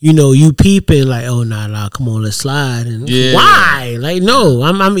 you peeping like, oh nah, come on, let's slide, and why? Like, no,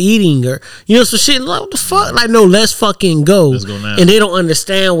 I'm eating, or some shit. Like, what the fuck? Like, no, let's fucking go. Let's go now. And they don't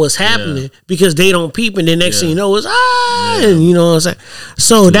understand what's happening because they don't peep, and the next thing you know is and you know what I'm saying.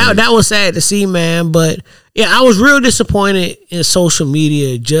 So that was sad to see, man. But yeah, I was real disappointed in social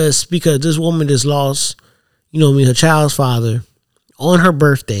media just because this woman just lost, her child's father on her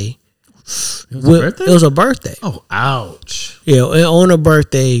birthday. It was a birthday. Oh, ouch. Yeah, on her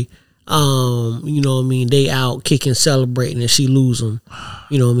birthday, they out kicking, celebrating, and she lose them,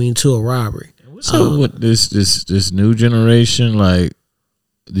 to a robbery. What's up with this new generation? Like,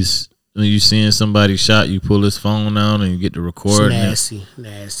 this, when you seeing somebody shot, you pull his phone out and you get to record. Nasty.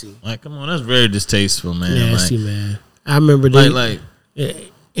 Like, come on, that's very distasteful, man. Nasty, man. I remember that.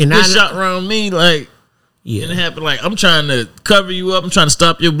 And I shot around me, like. Yeah. And it happened like, I'm trying to cover you up. I'm trying to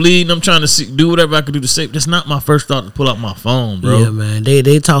stop your bleeding. I'm trying to do whatever I can do to save. That's not my first thought to pull out my phone, bro. Yeah, man.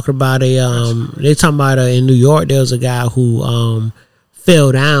 They talk about in New York, there was a guy who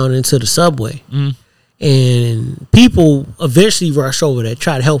fell down into the subway. And people eventually rush over there,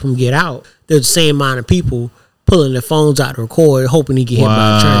 try to help him get out. There's the same amount of people pulling their phones out to record, hoping he get hit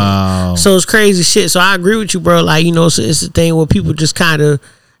by a train. So it's crazy shit. So I agree with you, bro. Like, it's the thing where people just kind of,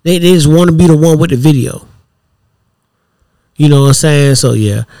 they just want to be the one with the video. You know what I'm saying? So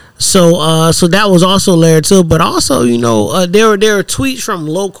yeah. So that was also layered too. But also, there were tweets from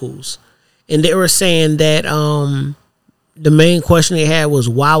locals, and they were saying that the main question they had was,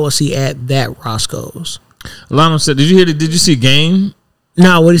 why was he at that Roscoe's? A lot of them said, did you see Game?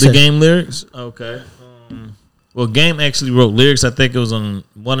 No, what did he say? The Game lyrics? Okay. Well, Game actually wrote lyrics. I think it was on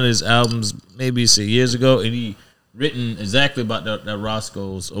one of his albums, maybe years ago, and he written exactly about that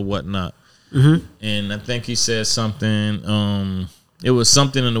Roscoe's or whatnot. Mm-hmm. And I think he said something. It was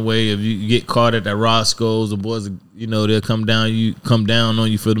something in the way of you get caught at that Roscoe's, the boys, they'll come down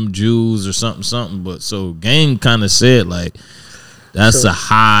on you for them Jews or something. But so Game kind of said like that's a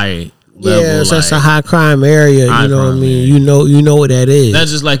high level. Yeah, that's a high crime area. You know what I mean? You know what that is.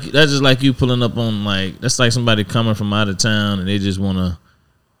 That's just like you pulling up on that's like somebody coming from out of town and they just wanna.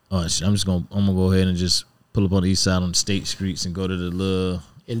 I'm gonna go ahead and just pull up on the east side on State Streets and go to the little.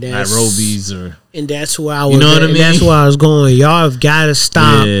 Nairobi's and that's where I was. That's where I was going. Y'all have got to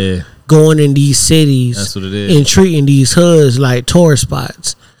stop going in these cities. That's what it is. And treating these hoods like tourist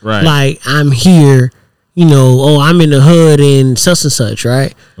spots. Right. Like, I'm here you know, oh, I'm in the hood and such,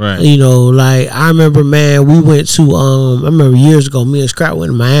 right? Right. You know, like I remember, man, we went to I remember years ago, me and Scrap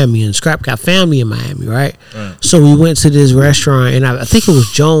went to Miami, and Scrap got family in Miami, right? So we went to this restaurant, and I think it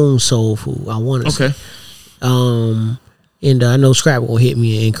was Jones Soul Food. I want to say. And I know Scrap will hit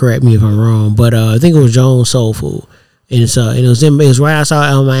me and correct me if I'm wrong, but I think it was Jones Soul Food, and it was right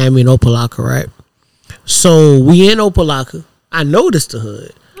outside of Miami in Opelika, right? So we in Opelika. I noticed the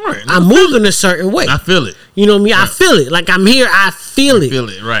hood. Right. I'm moving a certain way. I feel it. You know what I mean? Right. I feel it. Like I'm here. I feel it. Feel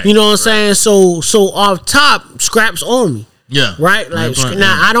it. Right. You know what I'm saying? So off top, Scrap's on me. Yeah. Right. Like Right.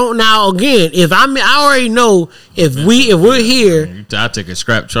 now, I don't. Now again, I already know if we're here. I take a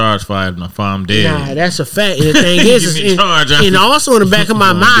scrap charge for if I'm dead. Nah, that's a fact. And the thing is, Give me charge. and also in the back of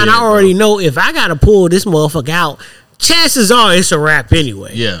my mind, I already know if I gotta pull this motherfucker out, chances are it's a wrap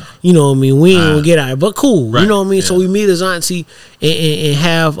anyway. Yeah. You know what I mean? We ain't gonna get out of it. But cool. Right. You know what I mean? Yeah. So we meet his auntie and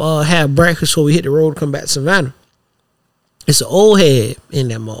have breakfast before we hit the road to come back to Savannah. It's an old head in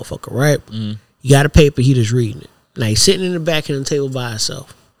that motherfucker, right? Mm-hmm. You got a paper, he just reading it. Now he's sitting in the back of the table by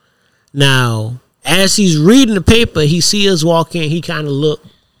himself. Now, as he's reading the paper, he see us walk in, he kind of look.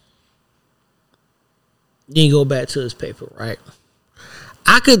 Then he go back to his paper, right?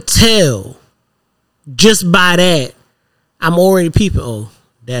 I could tell just by that, I'm already peeping. Oh,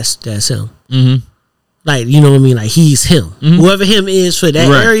 that's him. Mm-hmm. Like, you know what I mean? Like, he's him. Mm-hmm. Whoever him is for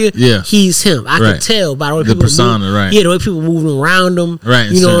that area, he's him. I can tell by the way people persona, right? Yeah, the way people moving around him.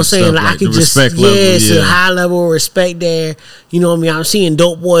 Right. You know what I'm saying? Like, I could just, it's a high level of respect there. You know what I mean? I'm seeing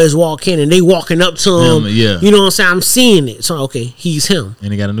dope boys walk in and they walking up to him. Yeah. You know what I'm saying? I'm seeing it. So, okay, he's him.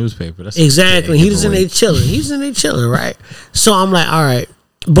 And he got a newspaper. That's exactly. He's in there chilling. He's in there chilling, right? So I'm like, all right.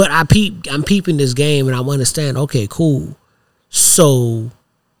 But I'm peeping this game and I understand, okay, cool. So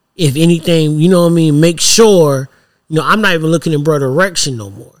if anything, you know what I mean, make sure, you know, I'm not even looking in brother direction no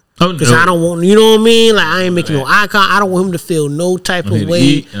more. Because I don't want, you know what I mean? Like, I ain't making no eye contact. I don't want him to feel no type of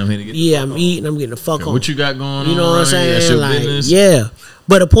way. I'm eating. I'm getting the fuck on. What you got going on? You know what I'm saying? Like, business? Yeah.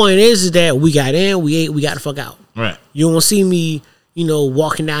 But the point is that we got in, we ate, we got the fuck out. Right. You won't see me, you know,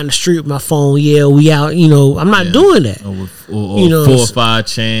 walking down the street with my phone. Yeah, we out. You know, I'm not doing that. Or you know, 4 or 5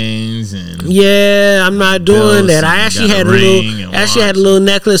 chains and I'm not doing that. I actually had a little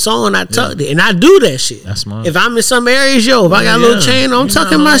necklace on. I tucked it, and I do that shit. That's smart. If I'm in some areas, if I got a little chain, I'm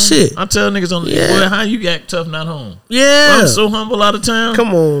tucking my shit. I tell niggas on boy, how you act tough not home? Yeah, I'm so humble out of town.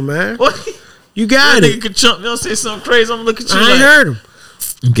 Come on, man. What? You got it. Nigga could chump. Y'all say something crazy. I'm looking at you. I ain't heard him.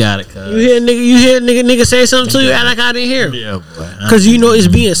 Got it, cuz. You hear nigga say something to you, act like I didn't hear him. Yeah, boy. Because you know it's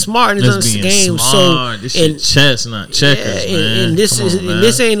being smart and it's being game. Smart. So this shit chess, not checkers, man. And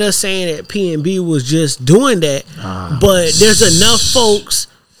this ain't us saying that PNB was just doing that, but there's enough folks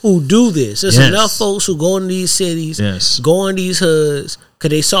who do this. There's enough folks who go in these cities, go in these hoods,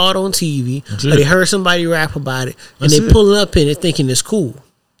 because they saw it on TV, or they heard somebody rap about it, and they pulling up in it thinking it's cool.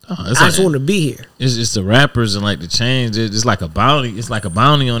 I just want to be here. It's the rappers and like the chains. It's like a bounty. It's like a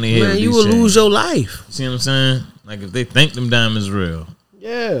bounty on their head. Man, you will lose your life. See what I'm saying? Like if they think them diamonds real.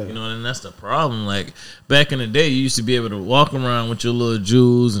 Yeah. You know, and that's the problem. Like back in the day, you used to be able to walk around with your little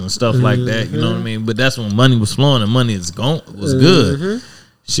jewels and stuff like that. You know what I mean? But that's when money was flowing and money was good.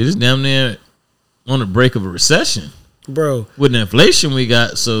 Shit is damn near on the break of a recession, bro. With the inflation we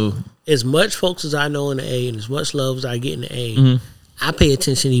got, so as much folks as I know in the A and as much love as I get in the A. I pay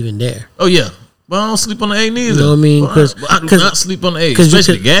attention even there. Oh yeah, but I don't sleep on the A neither. You know what I mean? Because I do not sleep on the A,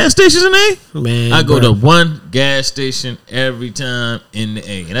 especially the gas stations in the A. Man, I go to one gas station every time in the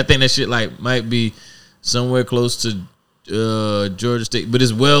A, and I think that shit like might be somewhere close to Georgia State, but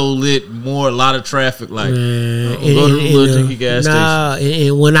it's well lit, a lot of traffic. Like go to the little dinky gas station.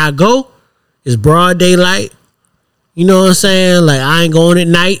 And when I go, it's broad daylight. You know what I'm saying? Like I ain't going at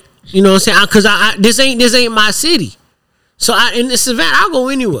night. You know what I'm saying? Because this ain't my city. So in this event, I'll go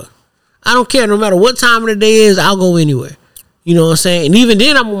anywhere. I don't care. No matter what time of the day is, I'll go anywhere. You know what I'm saying? And even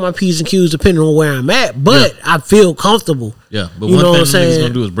then, I'm on my P's and Q's depending on where I'm at. But I feel comfortable. Yeah, but one thing them niggas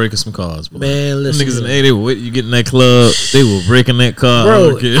gonna do is breaking some cars. Boy. Man, listen. Them niggas in the A, they will wait you get in that club, they will breaking that car.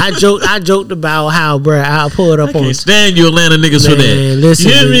 Bro, I joked about how, bro, I'll pull it up on. Can't stand you Atlanta niggas for that. Listen,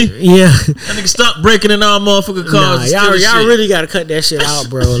 you hear me? Yeah. That nigga stop breaking in all motherfucking cars. Nah, y'all really gotta cut that shit out,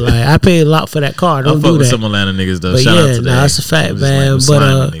 bro. Like I paid a lot for that car. Don't do that. Some Atlanta niggas though. But Shout out to that. That's a fact, man.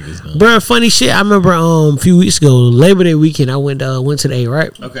 But bro, funny shit. I remember a few weeks ago, Labor Day weekend, I went to the A,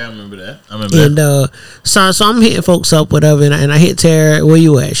 right? Okay, I remember that. And so I'm hitting folks up, whatever, and I hit Tara. Where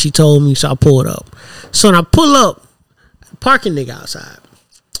you at? She told me, so I pulled up. So when I pull up, parking nigga outside,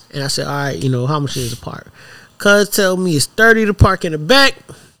 and I said, all right, you know, how much is the park? Cuz tell me it's 30 to park in the back.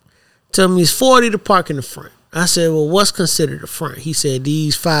 Tell me it's 40 to park in the front. I said, well, what's considered the front? He said,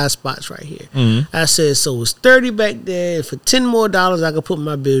 these 5 spots right here. I said, so it's 30 back there. And for $10 more, I could put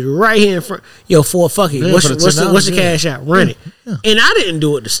my bitch right here in front. Yo, fuck it. Yeah, what's the cash out? Run it. Yeah. And I didn't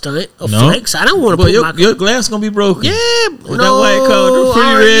do it to stunt or flex. I don't want to put your glass gonna be broken. Yeah. With that white coat, the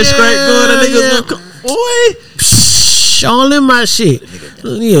pretty red stripe going, the niggas gonna come. Boy. All in my shit.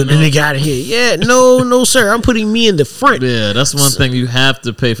 Yeah, then they got it here. Yeah, no, sir. I'm putting me in the front. Yeah, that's one thing you have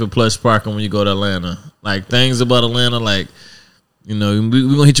to pay for plush parking when you go to Atlanta. Like, things about Atlanta, like, you know, we're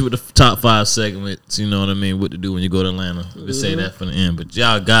going to hit you with the top 5 segments, you know what I mean, what to do when you go to Atlanta. We say that from the end, but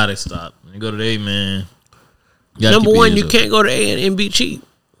y'all got to stop. When you go to the A, man. Number one, you can't go to A and be cheap.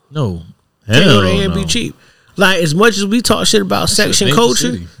 No. Can't go to A and be cheap. Like, as much as we talk shit about section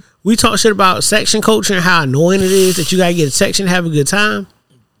culture, we talk shit about section culture and how annoying it is that you got to get a section to have a good time.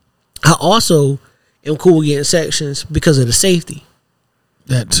 I also am cool with getting sections because of the safety.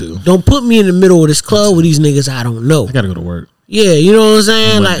 That too. Don't put me in the middle of this club with these niggas I don't know. I gotta go to work. Yeah, you know what I'm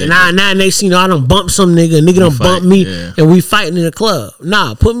saying? Like, nah, next thing you know, I done bump some nigga done bump me, and we fighting in the club.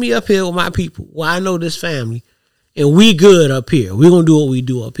 Nah, put me up here with my people. Well, I know this family, and we good up here. We gonna do what we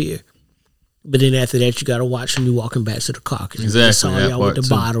do up here. But then after that, you gotta watch me walking back to the car. Exactly. I saw y'all with the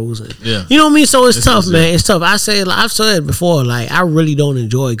bottles. And, yeah. You know what I mean? So it's tough, man. It's tough. I've said before, like, I really don't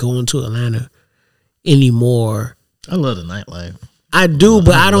enjoy going to Atlanta anymore. I love the nightlife. I do,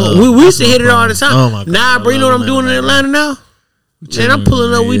 but I don't. We used to hit it all the time. Oh my God, nah, bro, you know what I'm doing in Atlanta now? Man, I'm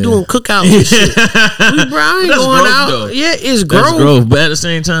pulling up. We doing cookouts and shit. Bro, I ain't going out. Though. Yeah, it's growth. That's growth. But at the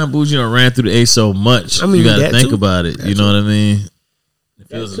same time, Bougie done ran through the A so much. I mean, you got to think about it. You know what I mean?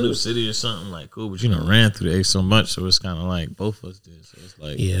 If it was a new city or something, like, cool, but you done ran through the A so much, so it's kind of like both of us did. So it's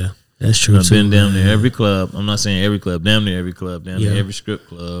like, yeah, that's true. I've been down there every club. I'm not saying every club, damn near every club, damn near every strip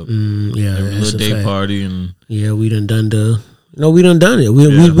club, every little day party, and we done the. No, we done it.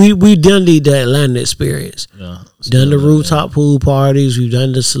 We done the Atlanta experience. Yeah, done the rooftop pool parties. We've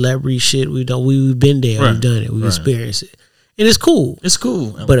done the celebrity shit. We've been there. Right. We've done it. We've experienced it, and it's cool. It's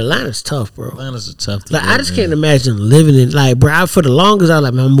cool. But Atlanta's tough, bro. Atlanta's a tough. Like, I just can't imagine living in, like, bro. For the longest, I was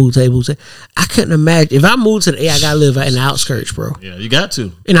like, man, I'm moved to. I couldn't imagine if I moved to the A. I gotta live in the outskirts, bro. Yeah, you got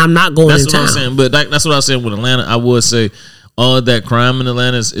to. And I'm not going. That's in town. What I'm saying. But that's what I was saying with Atlanta. I would say. All that crime in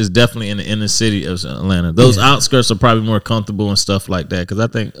Atlanta is definitely in the inner city of Atlanta. Those outskirts are probably more comfortable and stuff like that. Because I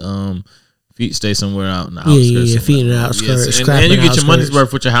think feet stay somewhere out in the outskirts. Yeah, feet in the outskirts. And you get your money's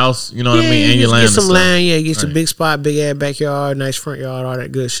worth with your house. You know what I mean? And your land. Get some land. Yeah, get your big spot, big ass backyard, nice front yard, all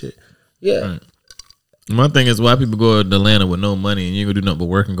that good shit. Yeah. Right. My thing is why people go to Atlanta with no money and you ain't gonna do nothing but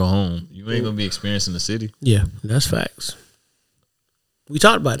work and go home. You ain't gonna be experiencing the city. Yeah, that's facts. We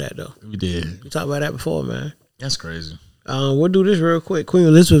talked about that though. We did. We talked about that before, man. That's crazy. We'll do this real quick. Queen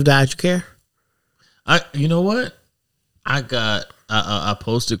Elizabeth died. You care? You know what? I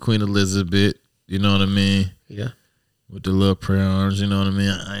posted Queen Elizabeth. You know what I mean? Yeah. With the little prayer arms. You know what I mean?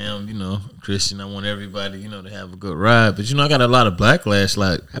 I am, Christian. I want everybody, to have a good ride. But I got a lot of backlash,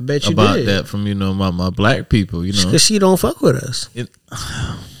 like, I bet you about did. That from my black people. Because she don't fuck with us. Did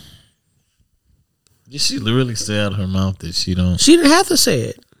she literally say out of her mouth that she don't? She didn't have to say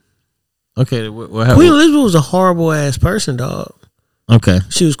it. Okay, what happened? Queen Elizabeth was a horrible ass person, dog. Okay,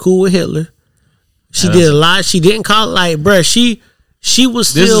 she was cool with Hitler. She did a lot. She didn't call it, like, bruh. She was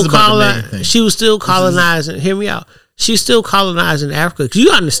still colonizing. She was still colonizing. Hear me out. She's still colonizing Africa. Cause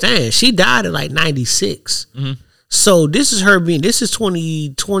you understand, she died at like 96. Mm-hmm. So this is her being. This is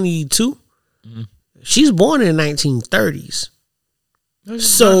 2022. Mm-hmm. She's born in the 1930s.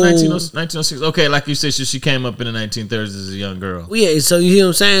 So 1906. Okay, like you said, she came up in the 1930s as a young girl. Yeah, so you hear what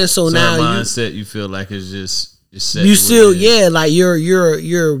I'm saying. So now mindset, you feel like it's set. You still, like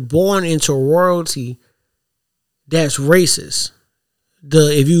you're born into royalty that's racist.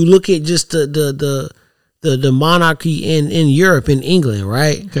 If you look at just the monarchy in Europe, in England,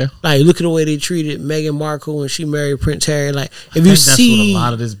 right? Okay. Like, look at the way they treated Meghan Markle when she married Prince Harry. Like, if you see, that's what a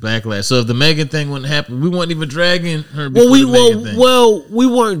lot of this backlash. So if the Meghan thing wouldn't happen, we weren't even dragging her. We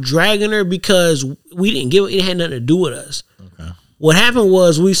weren't dragging her because we didn't give it had nothing to do with us. Okay. What happened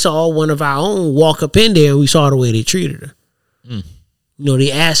was we saw one of our own walk up in there and we saw the way they treated her. Mm.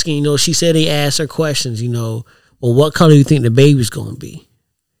 They asking. She said they asked her questions. Well, what color do you think the baby's gonna be?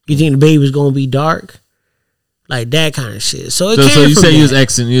 You think the baby's gonna be dark? Like that kind of shit. So you say you was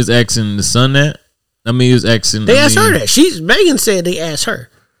Xing the son that? I mean, you was Xing. They asked her that. Meghan said they asked her.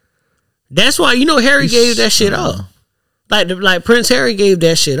 That's why Harry gave that shit up. Like Prince Harry gave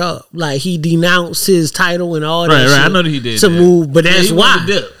that shit up. Like he denounced his title and all that. Right. Shit I know that he did to move, but that's why.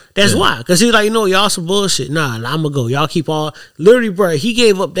 That's Yeah. why. Because he's like, you know, y'all some bullshit. Nah, I'm going to go. Y'all keep all. Literally, bro, he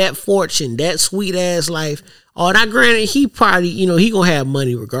gave up that fortune, that sweet ass life, Oh, now granted, he probably, he gonna have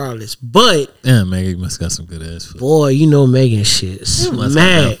money regardless. But yeah, Megan must got some good ass food. Boy, Megan shit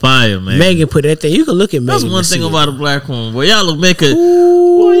mad. Fire, man. Megan put that thing. You can look at Megan. That's one thing about a black woman. Boy, y'all make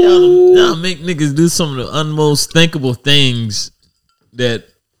y'all make niggas do some of the unmost thinkable things that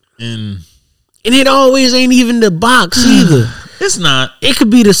and it always ain't even the box either. It's not. It could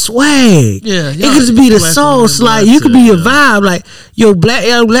be the swag. Yeah, it could be the sauce. Like you could be a vibe. Like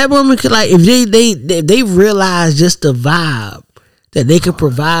black woman could if they realize just the vibe that they could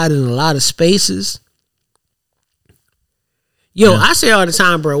provide in a lot of spaces. I say all the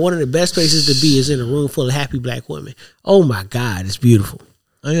time, bro. One of the best places to be is in a room full of happy black women. Oh my God, it's beautiful.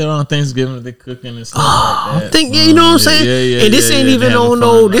 On Thanksgiving they cooking and stuff like that. You know what I'm saying? And this ain't even on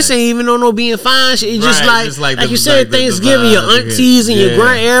no being fine shit. It's just like you said, Thanksgiving, your aunties and your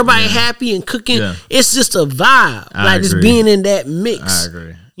grand, everybody happy and cooking. Yeah. It's just a vibe. Just being in that mix. I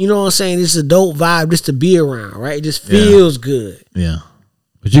agree. You know what I'm saying? It's a dope vibe just to be around, right? It just feels good. Yeah.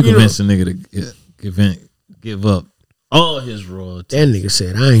 But you convince a nigga to give up all his royalty. That nigga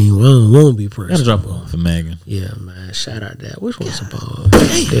said, I won't be pressed. Gotta drop one for Megan. Yeah, man. Shout out that. Which one's a bomb?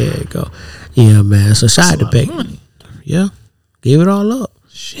 There you go. Yeah, man. So shout out to Becky. Yeah. Give it all up.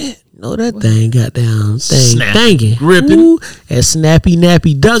 Shit. Know that thing got down. Thanking. Gripping. Ooh, that snappy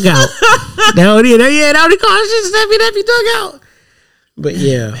nappy dugout. That what he calls shit snappy nappy dugout. But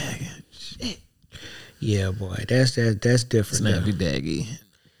yeah. Shit. Yeah, boy. That's different. Snappy daggy.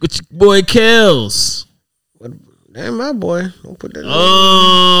 With your boy Kels. Damn, my boy. Don't put that.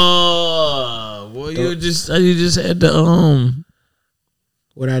 Oh, boy, you just had the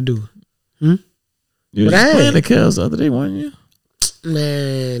What I do? You was playing the Kels the other day, weren't you?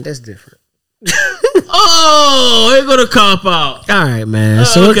 Man, that's different. Oh, ain't gonna cop out. All right, man.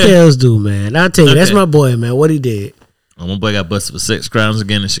 So what Kels do, man? I'll tell you, that's my boy, man. What he did. My boy got busted for 6 crimes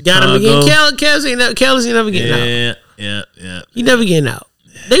again in Chicago. Got him again. Kels ain't never getting out. Yeah. He never getting out.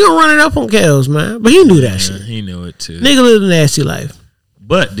 They gonna run it up on Kels, man. But he knew that shit. He knew it too. Nigga lived a nasty life.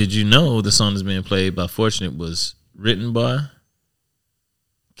 But did you know the song that's being played by Fortunate was written by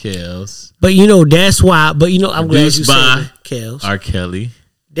Kels? But that's why. But I'm glad you said Kels. R. Kelly.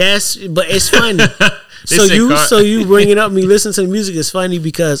 But it's funny. so you bring it up, me listen to the music is funny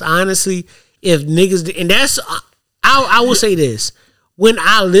because honestly, if niggas and that's I will say this. When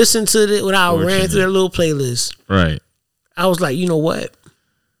I listened to it, when I ran through their little playlist, right, I was like, you know what?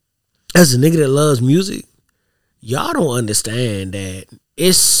 As a nigga that loves music, y'all don't understand that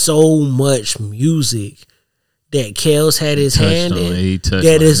it's so much music that Kels had his hand in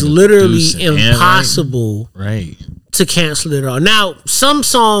that is literally impossible to cancel it all. Now, some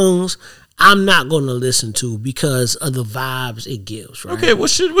songs I'm not going to listen to because of the vibes it gives. Right? Okay,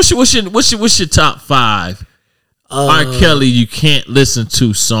 what's your top 5? R. Kelly, you can't listen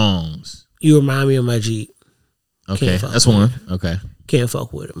to songs. You remind me of my Jeep. Okay, that's one. Okay. Can't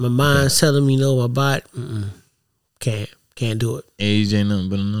fuck with it. My mind's telling me no, my body can't do it. Age ain't nothing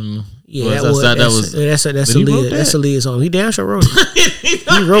but a number. Yeah, that's a lead song. He damn sure wrote it. He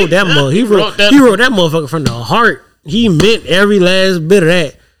wrote that motherfucker from the heart. He meant every last bit of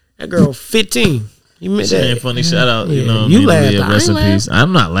that. That girl 15. He meant that. Ain't funny. Shout out. Yeah, you laughing. Rest in peace.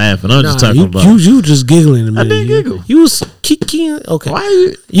 I'm not laughing. I'm just talking about. You just giggling a minute. I didn't giggle. You was kicking. Okay.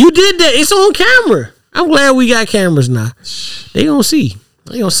 Why you did that? It's on camera. I'm glad we got cameras now. They gonna see.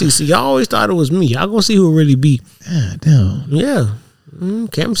 See, y'all always thought it was me. Y'all gonna see who it really be. Damn. Yeah.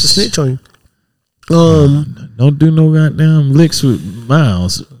 Cameras to snitch on you. Don't do no goddamn licks with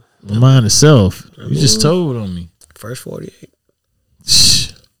Miles. Mine itself. You just told on me. First 48.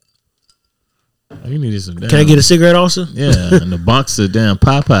 You needed some damn. Can I get a cigarette also? Yeah, and the box of damn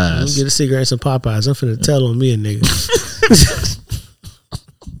Popeyes. Let me get a cigarette and some Popeyes. I'm finna tell on me a nigga.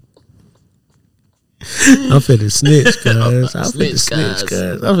 I'm finna snitch, cuz. I'm finna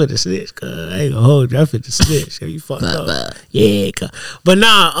snitch, cuz. I ain't gonna hold you. I'm finna snitch. You fucked up. Yeah, cuz. But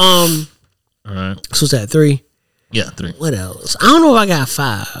nah, all right. So what's that, 3? Yeah, 3. What else? I don't know if I got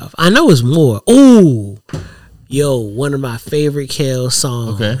 5. I know it's more. Ooh. Yo, one of my favorite Kels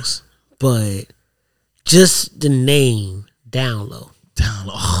songs. Okay. But just the name, Down Low.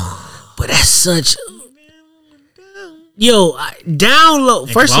 But that's such... Yo, Down Low.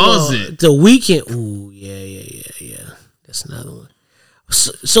 First of all, The Weeknd. Ooh, yeah. That's another one.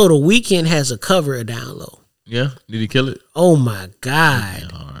 So The Weeknd has a cover of Down Low. Yeah? Did he kill it? Oh, my God.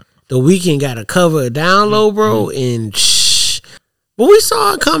 Yeah, all right. The Weeknd got a cover of Down Low, bro, and but we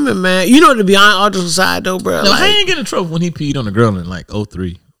saw it coming, man. You know, to be on the side, though, bro. No, he ain't getting in trouble when he peed on a girl in like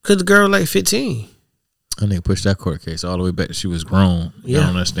 03. Because the girl like 15. That nigga pushed that court case all the way back to she was grown. Yeah. I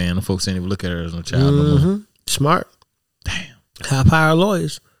don't understand. The folks ain't even look at her as no child no more. Smart. Damn. High power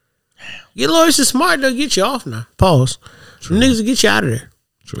lawyers. Your lawyers are smart. They'll get you off now. Pause. True. Niggas will get you out of there.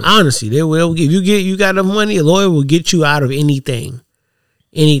 True. Honestly, they will. If you got enough money, a lawyer will get you out of anything.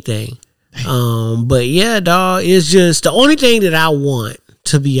 But yeah, dog, it's just the only thing that I want,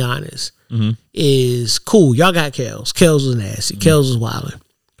 to be honest, is cool. Y'all got Kels. Kels was nasty. Kels was wilding.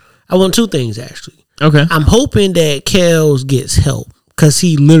 I want two things actually. Okay. I'm hoping that Kels gets help because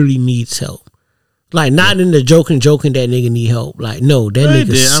he literally needs help. Like, not in the joking that nigga need help. Like, no, that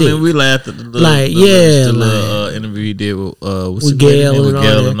nigga sick. I mean, we laughed at the interview he did with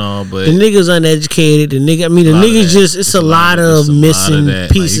Gail and all, but the nigga's uneducated. The nigga just, it's a lot of missing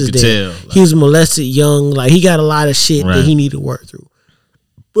pieces there. Like, he was molested young. Like, he got a lot of shit that he need to work through.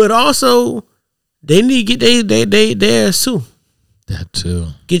 But also, they need to get their sue. That too.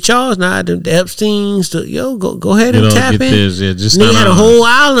 Get y'all's now. The Epstein's. Go ahead and tap in. Nigga had a whole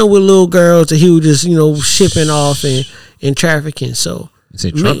island with little girls that he was just shipping off and trafficking. So you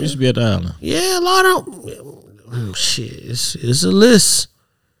say Trump used to be at the island. Yeah, a lot of shit. It's a list.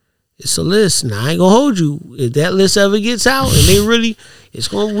 It's a list. Now I ain't gonna hold you. If that list ever gets out and they really,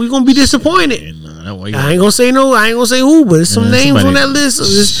 we're gonna be disappointed. I ain't gonna say no. I ain't gonna say who, but there's some names on that list.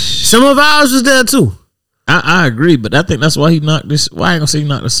 Some of ours was there too. I agree, but I think that's why he knocked this. Why I ain't gonna say he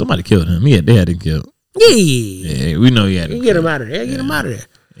knocked this? Somebody killed him. They had him killed. Yeah, we know he had him. Get him out of there. Get him out of there.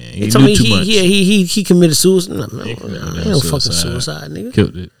 Yeah, he knew too much. He committed suicide. No, ain't no fucking suicide, nigga.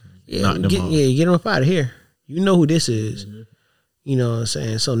 Killed it. Yeah, get him up out of here. You know who this is. You know what I'm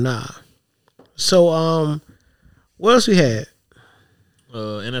saying? So nah. So what else we had?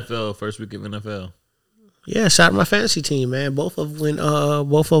 NFL, first week of NFL. Yeah, shout out my fantasy team, man. Both of them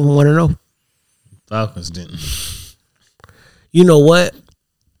 1-0. Falcons didn't. You know what?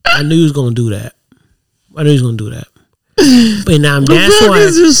 I knew he was gonna do that. But now that's why.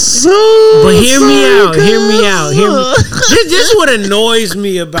 But hear me out. This what annoys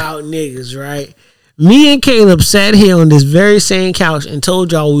me about niggas, right? Me and Caleb sat here on this very same couch and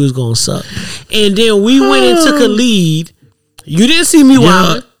told y'all we was gonna suck, and then we went and took a lead. You didn't see me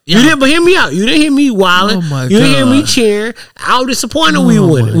wilding. Yeah. You didn't, but hear me out. You didn't hear me wilding. Oh you didn't hear me cheering. I was disappointed we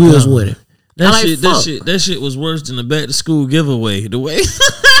winning. We was winning. That shit was worse than the back to school giveaway. The way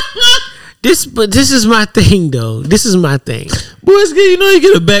this is my thing though. This is my thing. Boys, you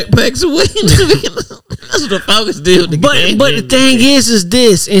get a backpack so that's what the Falcons did with the game. But the thing is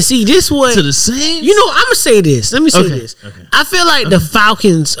this, and see this what to the same. I'm gonna say this. Let me say this. Okay. I feel like the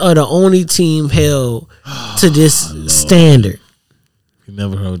Falcons are the only team held to this standard.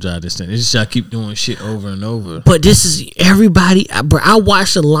 Never heard y'all this thing. They just y'all keep doing shit over and over. But this is everybody. I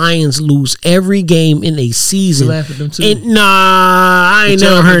watched the Lions lose every game in a season. You laugh at them too? I ain't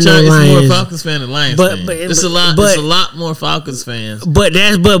never heard no Lions. It's more Falcons fan than Lions fan. It's a lot more Falcons fans. But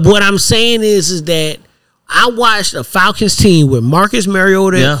what I'm saying is that I watched a Falcons team with Marcus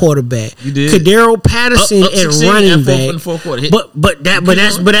Mariota at quarterback, Kadero Patterson at running back. But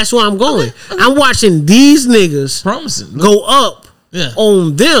that's where I'm going. I'm watching these niggas go up. Yeah.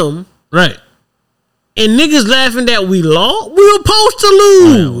 On them, right? And niggas laughing that we lost. We were supposed to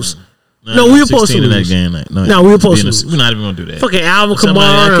lose. No, we were supposed to lose. That game night. No, we were supposed to lose. We're not even gonna do that. Fucking Alvin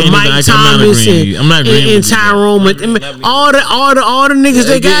Kamara, and Mike Thomas, and Tyrone, all the niggas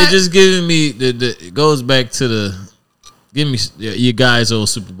they got. It just giving me it goes back to give me your guys' old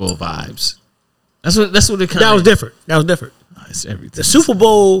Super Bowl vibes. That's what it kind of. That was different. It's everything. The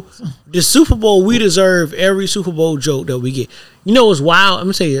Super Bowl, we deserve every Super Bowl joke that we get. You know what's wild? I'm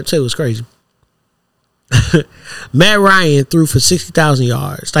gonna tell you what's crazy. Matt Ryan threw for 60,000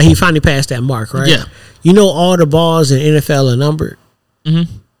 yards. Like he finally passed that mark, right? Yeah. You know all the balls in NFL are numbered.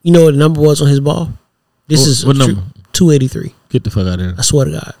 Mm-hmm. You know what the number was on his ball? What number? 283. Get the fuck out of there. I swear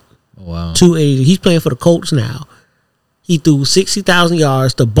to God. Oh, wow. 280. He's playing for the Colts now. He threw 60,000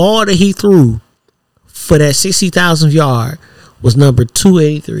 yards. The ball that he threw for that 60,000 yard was number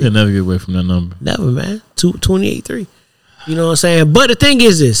 283. He'll never get away from that number. Never, man. 283. You know what I'm saying? But the thing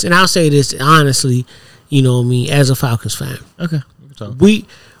is this, and I'll say this honestly, you know what I mean, as a Falcons fan. Okay.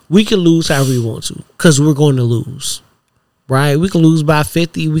 We can lose however we want to, because we're going to lose. Right? We can lose by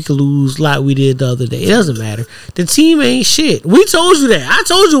 50. We can lose like we did the other day. It doesn't matter. The team ain't shit. We told you that. I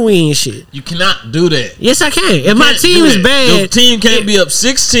told you we ain't shit. You cannot do that. Yes, I can. If my team is bad. Your team can't be up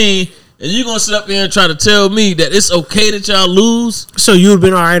 16. And you gonna sit up here and try to tell me that it's okay that y'all lose? So you would have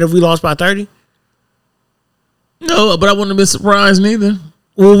been all right if we lost by 30? No, but I wouldn't have been surprised neither.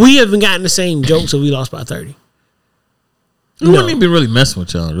 Well, we haven't gotten the same jokes if we lost by 30. We wouldn't even be really messing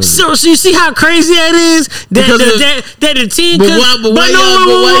with y'all. Really. So you see how crazy that is? That the team. But why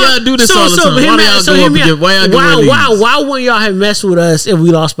y'all do this all the time? Why wouldn't y'all have messed with us if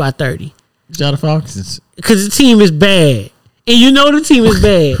we lost by 30? Y'all the Falcons. Because the team is bad. and you know the team is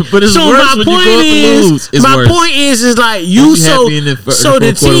bad. But it's worse when you go up and lose. It's my worse. point is like you so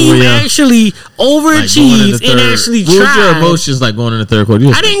the team actually overachieved and actually tried. What was your emotions like going in the third quarter?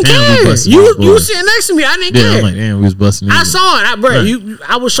 I didn't care. You sitting next to me. I didn't care. I'm like, damn, we was busting. I saw it, bro.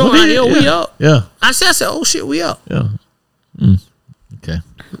 I was showing like, yo, we up. Yeah. I said, oh shit, we up. Yeah. Okay.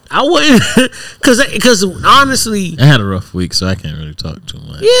 I wouldn't, cause honestly, I had a rough week, so I can't really talk too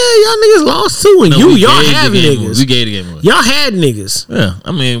much. Yeah, y'all niggas lost too, and y'all have niggas. We gave the game away. Y'all had niggas. Yeah,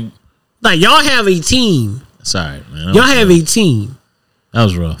 I mean, like y'all have a team. Sorry, man. Y'all have a team. That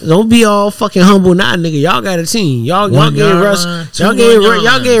was rough. Don't be all fucking humble, nah, nigga. Y'all got a team. Y'all gave Russell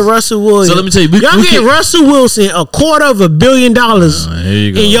Wilson. So let me tell you, y'all gave Russell Wilson $250 million,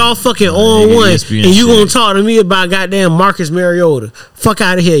 and y'all fucking on one, and you gonna talk to me about goddamn Marcus Mariota? Fuck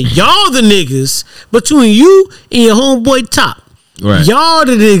out of here. Y'all the niggas between you and your homeboy Top. Right. Y'all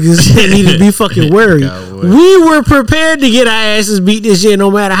the niggas that need to be fucking worried. We were prepared to get our asses beat this year no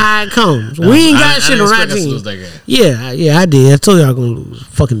matter how it comes. We ain't got shit on our team. Yeah, I did. I told y'all gonna lose.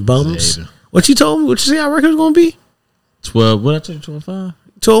 Fucking bums. What you told me? What you say our record was gonna be? 12. What I told you? 12-5?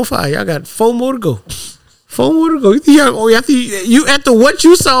 12-5. Y'all got 4 more to go. 4 more to go. After what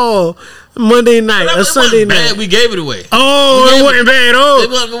you saw Monday night or Sunday night. We gave it away. Oh, it wasn't bad. Oh, it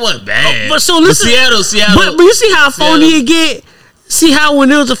wasn't bad. But so listen, Seattle. But you see how phony it get. See how when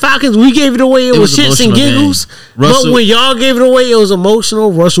it was the Falcons, we gave it away, it was shits and giggles. But when y'all gave it away, it was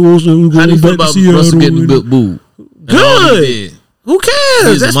emotional. Russell Wilson. How do you feel about Russell getting booed? Good. Who cares?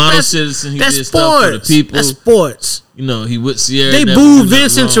 He's a model citizen. He did sports. Stuff for the people. That's sports. You know, he with Sierra. They booed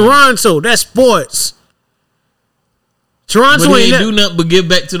Vince in Toronto. That's sports. Toronto but he ain't do nothing but give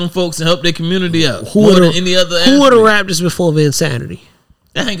back to them folks and help their community out. Who would have rapped this before Vinsanity?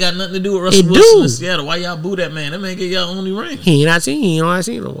 That ain't got nothing to do with Russell Wilson in Seattle. Why y'all boo that man? That man get y'all only ring. He ain't seen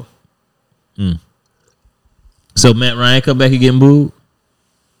no more. So Matt Ryan come back and getting booed?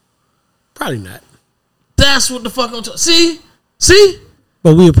 Probably not. That's what the fuck I'm talking. See?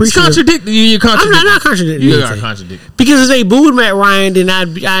 But we appreciate. It's contradicting you. You're contradicting. I'm not contradicting. You are contradicting. Because if they booed Matt Ryan, then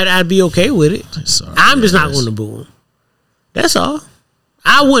I'd be okay with it. Sorry, I'm just not going to boo him. That's all.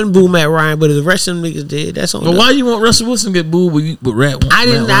 I wouldn't boo Matt Ryan, but if the rest of them niggas did, that's on. But why you want Russell Wilson to get booed but Rat? I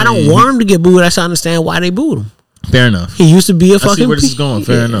don't want him to get booed. I just understand why they booed him. Fair enough. He used to be a fucking. I see where this is going.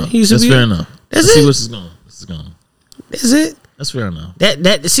 Fair enough. That's fair enough. That's it. See where this is going. That's it. That's fair enough.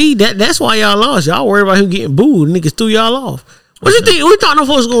 That's why y'all lost. Y'all worried about him getting booed. Niggas threw y'all off. What you think? What thought no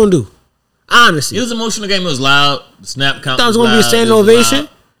folks gonna do? Honestly, it was an emotional game. It was loud. The snap count. Thought it was gonna be a standing ovation.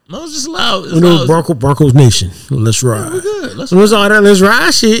 No, it was just loud. It was Broncos Nation. Let's ride. Yeah, we're good. It was all that let's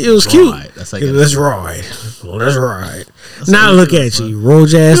ride shit. It was cute. That's like let's ride. Now look at you. Roll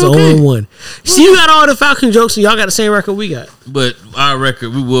ass 0-1. See, you got all the Falcon jokes and y'all got the same record we got. But our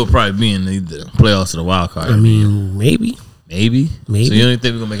record, we will probably be in the playoffs or the wild card. I mean, maybe. So you don't think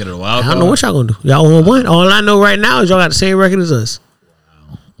we're gonna make it to the wild card? I don't know what y'all gonna do. Y'all 1-1. All I know right now is y'all got the same record as us.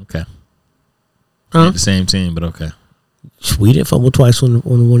 Wow. Okay. Ain't the same team, but okay. We didn't fumble twice on the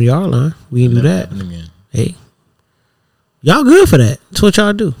 1 yard line. We didn't do that. Again. Hey, y'all good for that. That's what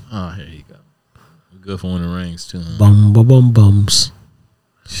y'all do. Oh, here you go. We're good for winning rings too. Huh? Bums.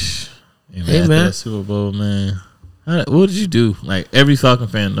 Hey man, that Super Bowl, man. What did you do? Like every Falcon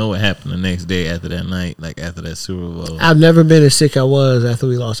fan know what happened the next day after that night, like after that Super Bowl. I've never been as sick I was after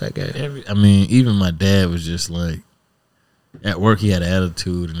we lost that game. Even my dad was just like at work. He had an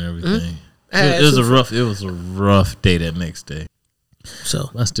attitude and everything. It was a rough day that next day.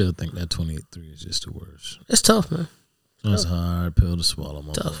 So I still think that 28-3 is just the worst. It's tough, man. It's a hard pill to swallow.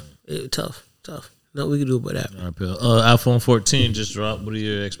 Tough. No, we can do about that. Hard pill. iPhone 14 just dropped. What are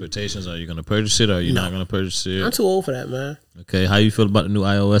your expectations? Are you going to purchase it or are you not going to purchase it? I'm too old for that, man. Okay, how you feel about the new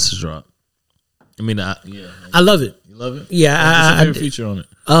iOS drop? I mean, I love it. You love it? Yeah, what's your favorite feature on it?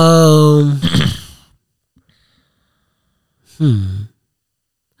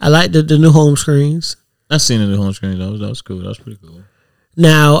 I like the new home screens. I seen the new home screen. That was cool. That was pretty cool.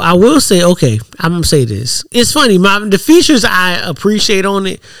 Now I will say, okay, I'm gonna say this. It's funny. The features I appreciate on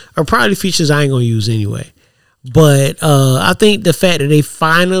it are probably features I ain't gonna use anyway. But I think the fact that they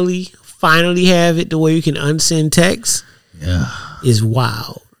finally have it the way you can unsend text, is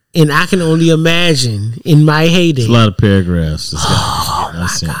wild. And I can only imagine in my heyday. It's a lot of paragraphs. Oh my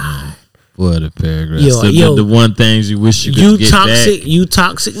God. What a paragraph. The one things you wish you could get back. You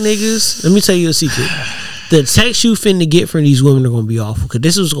toxic niggas. Let me tell you a secret. The text you finna get from these women are gonna be awful because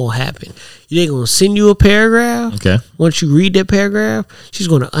this is what's gonna happen. They're gonna send you a paragraph. Okay. Once you read that paragraph, she's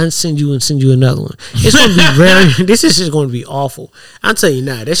gonna unsend you and send you another one. It's gonna be this is just gonna be awful. I'll tell you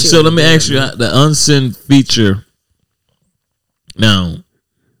now. That shit. So let me ask you the unsend feature. Now,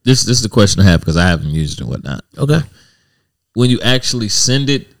 this is the question I have because I haven't used it and whatnot. Okay. when you actually send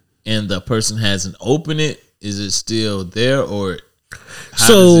it and the person hasn't opened it, is it still there or how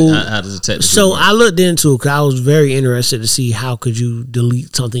does it technically So work? I looked into it because I was very interested to see how could you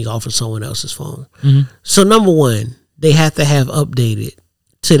delete something off of someone else's phone. Mm-hmm. So number one, they have to have updated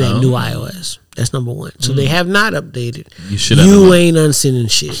to that new iOS. That's number one. So they have not updated. You ain't unsending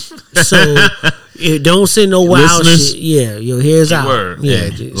shit. So don't send no wild shit. Yeah, here's out. Word. Yeah,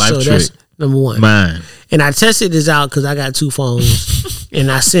 Life so trick. that's number one. Mine. And I tested this out because I got 2 phones,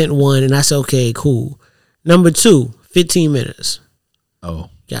 and I sent one, and I said, okay, cool. Number 2, 15 minutes. Oh.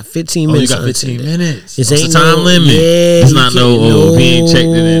 Got 15 minutes. You got 15 minutes. It's What's the time limit? Yeah, it's not if he ain't checked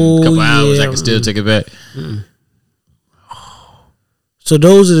it in a couple hours, I yeah. can still take it back. So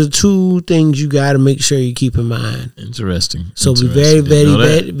those are the 2 things you got to make sure you keep in mind. Interesting. So be very,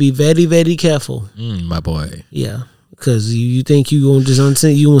 very careful. My boy. Yeah, because you think you gonna just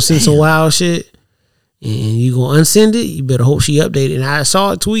unsend, you gonna send some wild shit, and you gonna unsend it. You better hope she updated. And I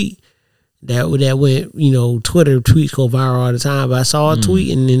saw a tweet that went, Twitter tweets go viral all the time. But I saw a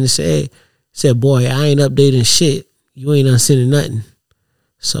tweet and then it said, "Boy, I ain't updating shit. You ain't unsending nothing."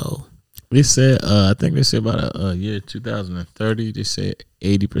 So. They said, I think they said about a year 2030. They said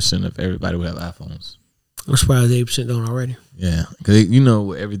 80% of everybody will have iPhones. I'm surprised 80% don't already. Yeah, because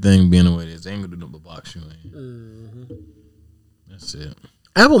with everything being the way it is, they ain't gonna do nothing but box you in. Mm-hmm. That's it.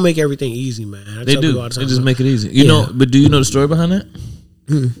 Apple make everything easy, man. They do. They just make it easy. You know, but do you know the story behind that?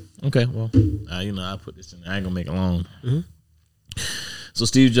 Mm-hmm. Okay, well, I put this in. I ain't gonna make it long. Mm-hmm. So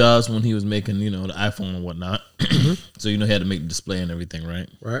Steve Jobs, when he was making, the iPhone and whatnot, so he had to make the display and everything, right?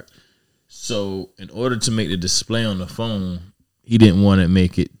 Right. So in order to make the display on the phone, he didn't want to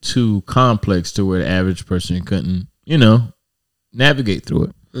make it too complex to where the average person couldn't, navigate through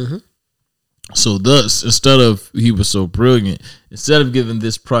it. Mm-hmm. So thus, he was so brilliant, instead of giving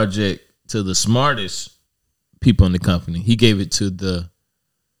this project to the smartest people in the company, he gave it to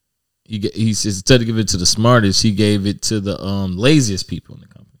he says instead of giving it to the smartest, he gave it to the laziest people in the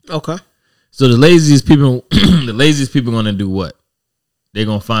company. Okay. So the laziest people are going to do what? They're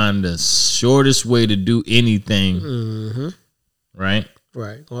going to find the shortest way to do anything, right?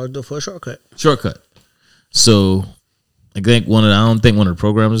 Right. Or do for a shortcut. So I don't think one of the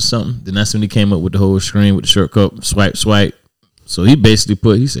programmers or something. Then that's when he came up with the whole screen with the shortcut, swipe. So he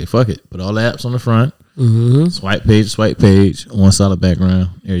basically he said, fuck it. Put all the apps on the front. Mm-hmm. Swipe page, one solid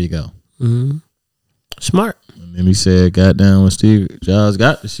background. There you go. Mm-hmm. Smart. And then he said, goddamn, when Steve Jobs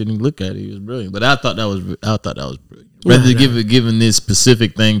got the shit and look at it, he was brilliant. But I thought that was brilliant. Rather than giving this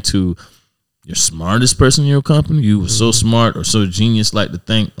specific thing to your smartest person in your company, you were so smart or so genius like to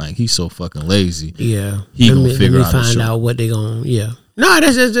think like he's so fucking lazy. Yeah. He gonna figure out. Find out what they gonna. Yeah. No,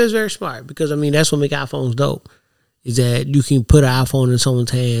 that's very smart because that's what make iPhones dope. Is that you can put an iPhone in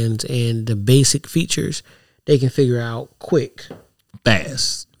someone's hands and the basic features they can figure out quick,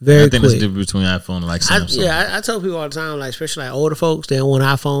 fast. I think quick. that's the difference between iPhone and like Samsung. I tell people all the time, like especially like older folks, they don't want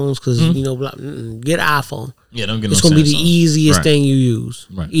iPhones because get an iPhone. Yeah, don't get. It's gonna be the easiest thing you use.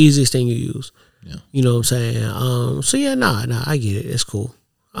 Right. Easiest thing you use. Yeah. You know what I'm saying? So yeah, I get it. It's cool.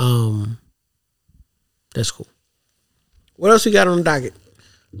 That's cool. What else we got on the docket?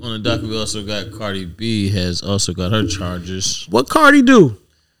 On the docket, we also got Cardi B has also got her charges. What Cardi do?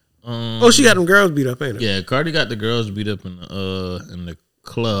 She got them girls beat up, ain't it? Yeah, Cardi got the girls beat up in the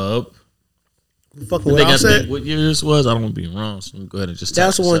club. Fucking with Offset? What year this was? I don't want to be wrong, so let me go ahead and just.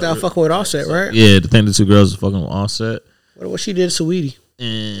 That's the one that fucking with Offset, right? Yeah, the thing the 2 girls are fucking with Offset. What she did to Saweetie?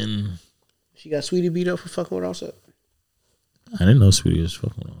 And she got Saweetie beat up for fucking with Offset. I didn't know Saweetie was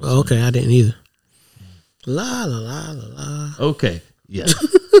fucking with Offset. Oh, okay, I didn't either. La la la la la. Okay, yeah.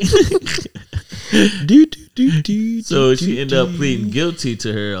 So she ended up pleading guilty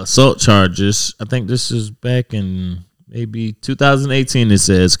to her assault charges. I think this is back in maybe 2018. It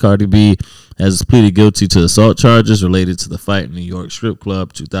says Cardi B has pleaded guilty to assault charges related to the fight in New York strip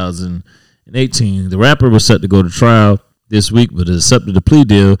club 2018. The rapper was set to go to trial this week, but accepted a plea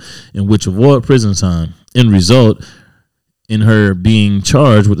deal in which avoid prison time. End result in her being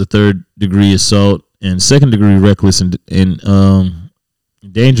charged with a 3rd-degree assault and 2nd-degree reckless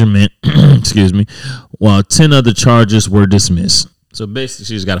endangerment, excuse me, while 10 other charges were dismissed. So basically,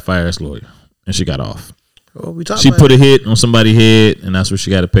 she just got a fire-ass lawyer, and she got off. She put a hit on somebody's head, and that's what she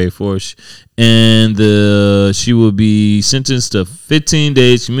got to pay for. And she will be sentenced to 15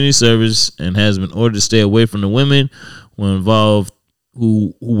 days community service and has been ordered to stay away from the women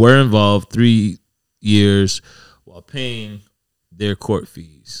who were involved 3 years while paying their court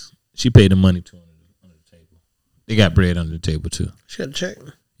fees. She paid the money to them under the table. They got bread under the table too. She got a check.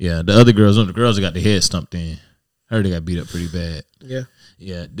 Yeah, the other girls, that got their head stumped in. Heard they got beat up pretty bad. Yeah.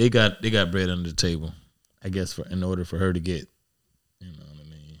 Yeah, they got bread under the table. I guess in order for her to get, you know what I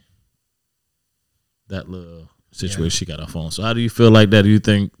mean, that little situation she got off on. So how do you feel like that? Do you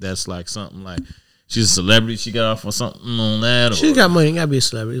think that's like something like she's a celebrity? She got off on something on that? Or? She got money. Gotta be a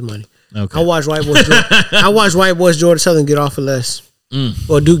celebrity. It's money. Okay. I watch White Boys Georgia Southern get off for less,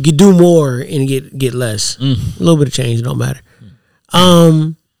 or do more and get less. A little bit of change, don't matter.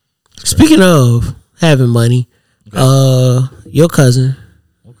 Speaking of having money, your cousin,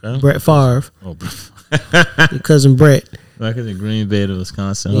 Brett Favre, your cousin Brett, back in the Green Bay to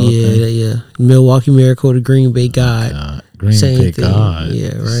Wisconsin. Yeah. Milwaukee Miracle, the Green Bay God, Green same Bay thing. God.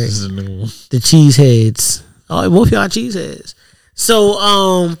 Yeah, right. The cheeseheads. Oh, both y'all cheeseheads.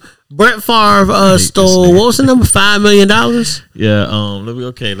 So, Brett Favre stole, what was the number, $5 million? Yeah,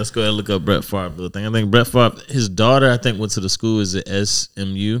 let's go ahead and look up Brett Favre. I think Brett Favre, his daughter, went to the school is at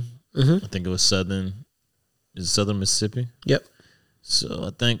SMU. I think it was Southern Mississippi. Yep. So I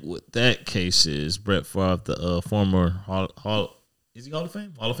think what that case is, Brett Favre, the former is he Hall of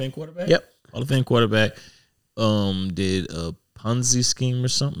Fame? Hall of Fame quarterback? Yep. Hall of Fame quarterback, did a Ponzi scheme or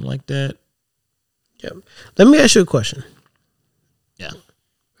something like that. Yep. Let me ask you a question. Yeah.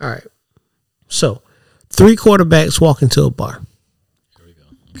 All right. So, 3 quarterbacks walk into a bar. Here we go.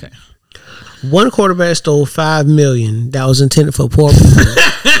 Okay. One quarterback stole $5 million that was intended for poor people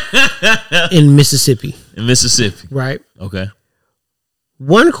in Mississippi. Right. Okay.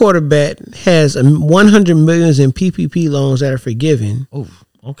 One quarterback has $100 million in PPP loans that are forgiven. Oh,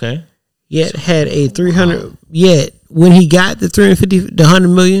 okay. Yet had a 300. Yet when he got the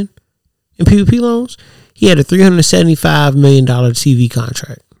 $100 million in PPP loans, he had a $375 million TV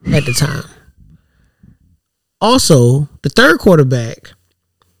contract at the time. Also, the third quarterback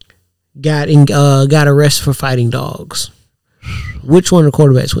got arrested for fighting dogs. Which one of the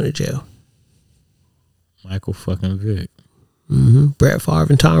quarterbacks went to jail? Michael fucking Vick. Brett Favre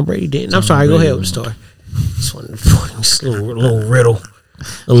and Tom Brady didn't. I'm sorry. Go ahead with the story. Just one little riddle.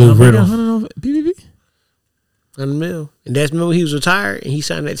 A little riddle. PPP? $100 million. And that's when he was retired and he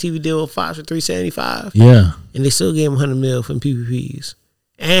signed that TV deal with Fox for $375. Yeah. And they still gave him $100 million from PPPs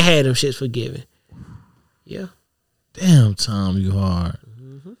and had them shits forgiven. Yeah. Damn, Tom, you hard.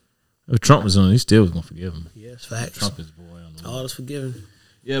 If Trump was on, he still was gonna forgive him. Yes, facts. Trump is boy. All is forgiven.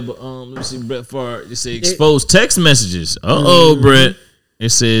 Yeah, but let me see. Brett Favre. They say exposed text messages. Brett. It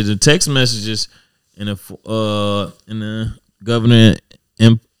said the text messages in the governor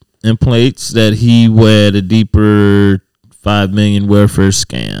implates that he had a deeper $5 million welfare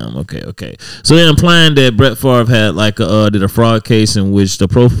scam. Okay. So they're implying that Brett Favre had did a fraud case in which the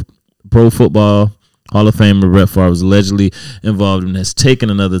pro football Hall of Famer Brett Favre was allegedly involved and has taken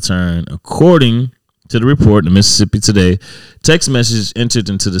another turn. According to the report in Mississippi Today, text messages entered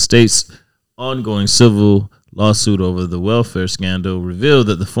into the state's ongoing civil lawsuit over the welfare scandal revealed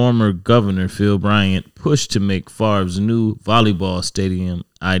that the former governor, Phil Bryant, pushed to make Favre's new volleyball stadium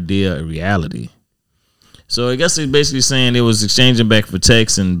idea a reality. So I guess they're basically saying it was exchanging back for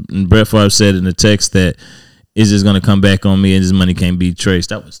text, and Brett Favre said in the text that it's just going to come back on me and this money can't be traced.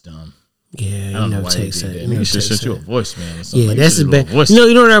 That was dumb. Yeah, I don't know why takes he that. did that. He should send you a voicemail or something. Yeah, that's his bad. Voice.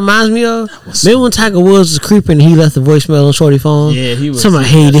 You know what that reminds me of? Remember when Tiger Woods was creeping and he left the voicemail on Shorty phone? Yeah, he was. Somebody,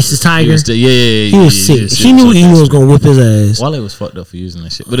 hey, this is Tiger. He was sick. He knew he was going to whip his ass. Wale was fucked up for using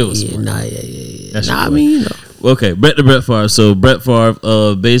that shit, but it was smart. I mean, you know. Okay, back to Brett Favre. So Brett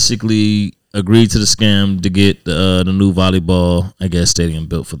Favre basically agreed to the scam to get the new volleyball, stadium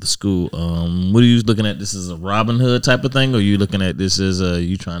built for the school. What are you looking at? This is a Robin Hood type of thing, or are you looking at this as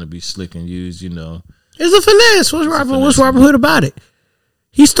you trying to be slick and use, It's a finesse. What's Robin Hood about it?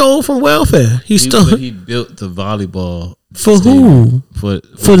 He stole from welfare. He built the volleyball for who? For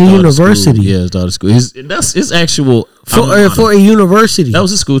the university. School. Yeah, his daughter's school. That's his actual for a university. That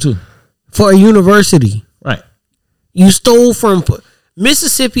was his school too. For a university, right? You stole from.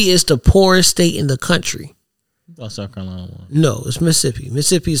 Mississippi is the poorest state in the country. South Carolina one. No, it's Mississippi.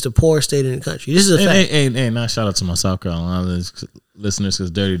 Mississippi is the poorest state in the country. This is a fact. Hey, now shout out to my South Carolina listeners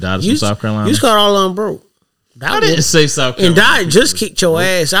because Dirty Dot is from South Carolina. You just got all on broke. I didn't say South Carolina. And Dot just kicked your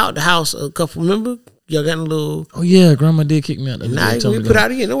ass out the house a couple, remember? Y'all got a little. Oh, yeah, Grandma did kick me out. Nah, we put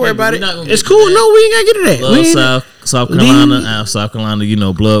out again. Don't worry about it. It's cool. No, we ain't got to get to that. Love South Carolina. I have South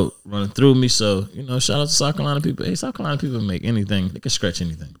Carolina, blood running through me. So, shout out to South Carolina people. Hey, South Carolina people make anything. They can scratch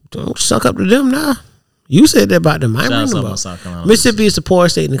anything. Don't suck up to them now. You said that about them. I ain't about South Carolina. Mississippi is the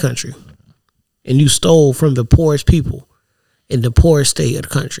poorest state in the country. And you stole from the poorest people in the poorest state of the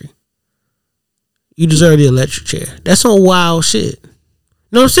country. You deserve the electric chair. That's some wild shit.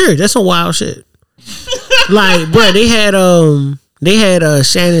 No, I'm serious. That's some wild shit. Like, bro, they had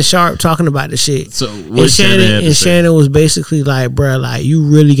Shannon Sharp talking about the shit. So what Shannon was basically like, bro, like you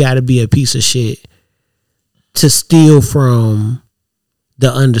really got to be a piece of shit to steal from the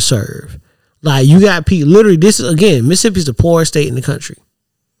underserved. Like, you got people, literally, this is, again, Mississippi's the poorest state in the country.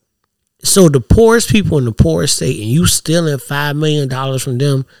 So the poorest people in the poorest state, and you stealing $5 million from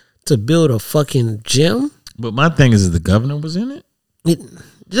them to build a fucking gym? But my thing is the governor was in it? It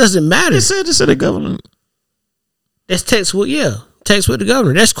doesn't matter. They said the governor. That's text with, text with the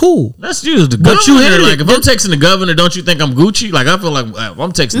governor. That's cool. Let's use the governor. But you had like, if I'm texting the governor, don't you think I'm Gucci? Like, I feel like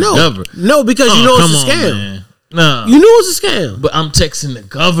I'm texting the governor. No, because you know it's a scam. Man. No, you know it's a scam. But I'm texting the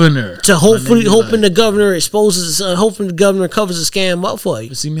governor to hopefully hoping the governor exposes, hoping the governor covers the scam up for you.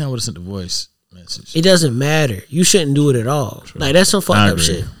 But see, me, I would have sent the voice message. It doesn't matter. You shouldn't do it at all. True. Like, that's some fucked up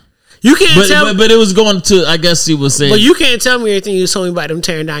shit. You can't tell me, but it was going to, I guess he was saying. But you can't tell me everything you told me about them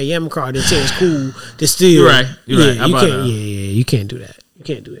tearing down Yemen car and saying it's cool to steal. You're right. You can't. You can't do that. You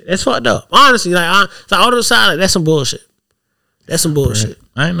can't do it. That's fucked up. Honestly, like all the side, like, that's some bullshit. That's some bullshit.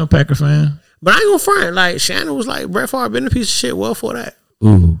 I ain't no Packer fan. But I ain't gonna front. Like, Shannon was like, Brett Favre been a piece of shit well for that.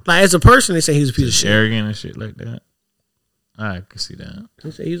 Ooh. Like, as a person, they say he was a piece of shit. Arrogant and shit like that. I can see that.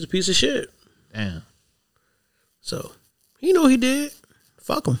 They say he was a piece of shit. Damn. So, you know what he did.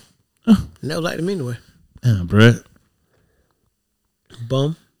 Fuck him. Never liked him anyway. Damn, Brett.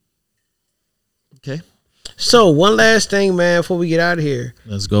 Bum. Okay. So, one last thing, man, before we get out of here.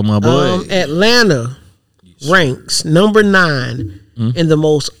 Let's go, my boy. Atlanta ranks number 9 in the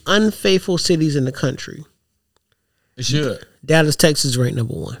most unfaithful cities in the country. It should. Dallas, Texas ranked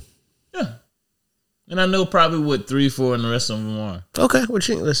number 1. Yeah. And I know probably what 3, 4, and the rest of them are. Okay, what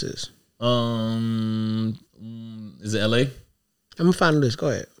you think this is? Is it LA? I'm gonna find a list. Go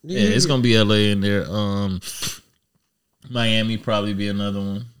ahead. Yeah, it's gonna be LA in there. Miami probably be another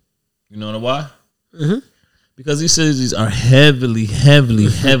one. You know why? Mm-hmm. Because these cities are heavily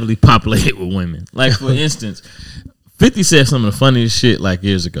populated with women. Like, for instance, 50 said some of the funniest shit like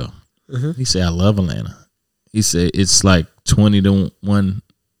years ago. Mm-hmm. He said, I love Atlanta. He said it's like 20-1.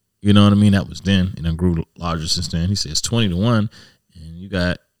 You know what I mean? That was then, and it grew larger since then. He said it's 20-1, and you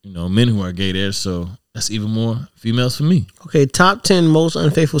got, men who are gay there, so that's even more females for me. Okay, top 10 most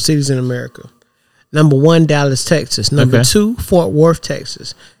unfaithful cities in America. Number 1, Dallas, Texas. Number 2, Fort Worth,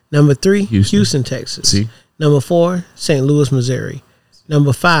 Texas. Number 3, Houston, Texas. See? Number 4, St. Louis, Missouri.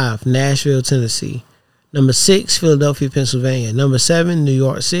 Number 5, Nashville, Tennessee. Number 6, Philadelphia, Pennsylvania. Number 7, New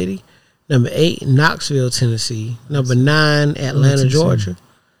York City. Number 8, Knoxville, Tennessee. Number 9, Atlanta, Georgia.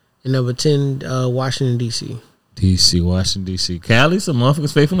 And number 10, Washington, D.C. Washington, D.C. Cali? Some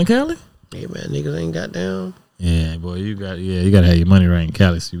motherfuckers faithful in Cali? Hey, man, niggas ain't got down. Yeah, boy, you got to have your money right in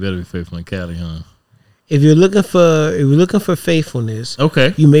Cali, so you better be faithful in Cali, huh? If you're looking for faithfulness,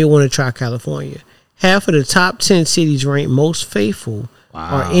 okay, you may want to try California. Half of the top 10 cities ranked most faithful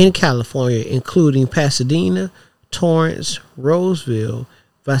are in California, including Pasadena, Torrance, Roseville,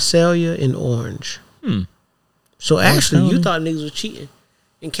 Visalia, and Orange. So actually, you thought niggas was cheating.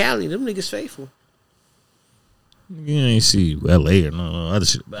 In Cali, them niggas faithful. You ain't see L.A. or no other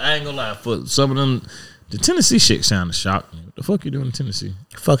shit. But I ain't gonna lie, for some of them, the Tennessee shit sounded shocking. What the fuck you doing in Tennessee?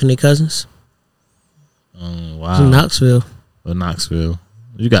 Fucking their cousins. Wow. It's in Knoxville. Or Knoxville.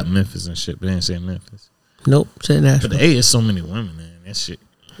 You got Memphis and shit, but they ain't saying Memphis. Nope, said Nashville. But the A is so many women, man. That shit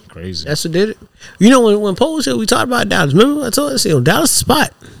crazy. That's what did it. You know, when Pote was here, we talked about Dallas. Remember I told us, Dallas is the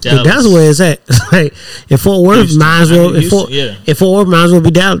spot. Dallas is where it's at. Like, if Fort Worth might as well, if Fort Worth might as well be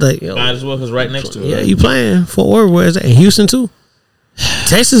Dallas. Like, might as well, because right next to it. Yeah, right? You playing Fort Worth, where is that? And Houston too.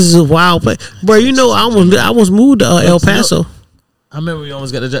 Texas is a wild place, bro. You know, I almost moved to El Paso. I remember we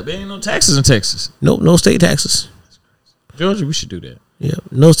almost got the job. There ain't no taxes in Texas. Nope, no state taxes. Georgia, we should do that. Yeah,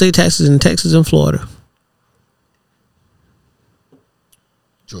 no state taxes in Texas and Florida.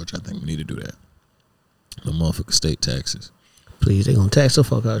 Georgia, I think we need to do that. The motherfucking state taxes. Please, they gonna tax the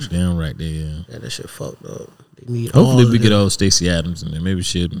fuck out you. Damn right, they Yeah, that shit fucked up. They need hopefully we get old Stacey Adams in there. Maybe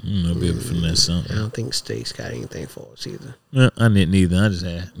she'll be able to finesse something. I don't think State's got anything for us either. Yeah, I didn't either. I just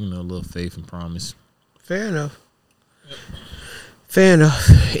had a little faith and promise. Fair enough. Fair enough.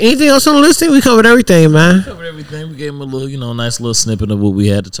 Anything else on the list? We covered everything, man. We covered everything. We gave him a little, nice little snippet of what we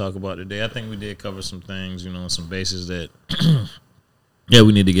had to talk about today. I think we did cover some things, some bases that,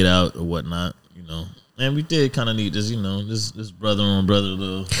 we need to get out or whatnot, And we did kind of need this, this brother on brother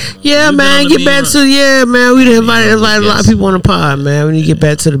little. Yeah, man. Get back to man. We done invited a lot of people on the pod, man. We need to get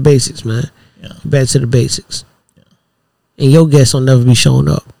back to the basics, man. Yeah. Get back to the basics. Yeah. And your guests will never be showing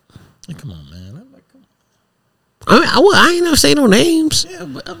up. Hey, come on, man. I ain't never say no names. Yeah,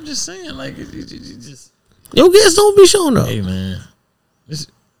 but I'm just saying, like, it just your guests don't be showing up. Hey, man,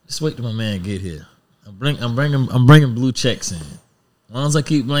 just wait till my man get here. I'm bringing blue checks in. As long as I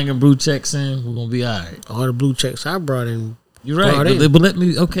keep bringing blue checks in, we're gonna be all right. All the blue checks I brought in. You're right, but let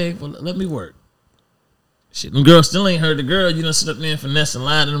me work. Shit, them girls still ain't heard the girl. You done sit up there and finesse and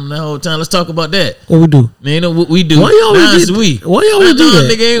lie to them the whole time. Let's talk about that. What we do? Man, you know what we do. Why you always do Why you always do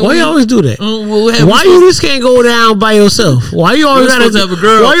that? Nigga, Why you always do that? Why you just can't go down by yourself? Why you always gotta have a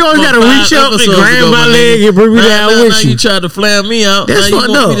girl? Why you always gotta reach up and grab my leg and bring me down with you? You tried to flam me out. That's now what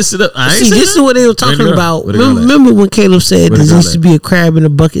you want me to sit up. See, this is what they were talking about. Remember when Caleb said there used to be a crab in a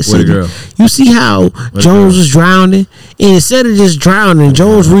bucket city? You see how Jones was drowning, and instead of just drowning,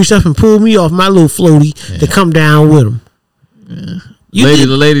 Jones reached up and pulled me off my little floaty to come down with him. Yeah. The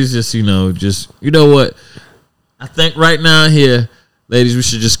ladies just, you know what? I think right now here, ladies, we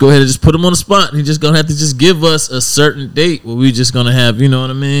should just go ahead and just put him on the spot. And he's just going to have to just give us a certain date where we just going to have, you know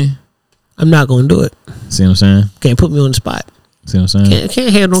what I mean? I'm not going to do it. See what I'm saying? Can't put me on the spot. See what I'm saying?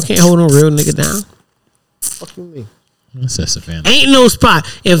 Can't hold no real nigga down. Fuck you mean? That's Savannah. Ain't no spot.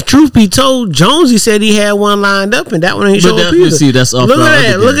 If truth be told, Jonesy said he had one lined up, and that one ain't showing up either. See, that's off. Look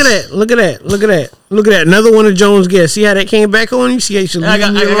at that. Another one of Jones' guests. See how that came back on you? See how you should I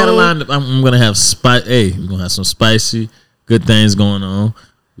got a lined up. I'm gonna have we're gonna have some spicy, good things going on.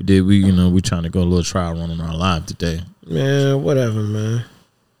 We trying to go a little trial run on our live today. Man, whatever, man.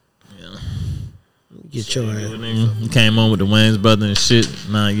 Get your ass. You came on with the Wayans brother and shit.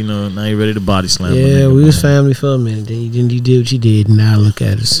 Now you ready to body slam. Yeah, we was family for a minute. Then you did what you did, and now look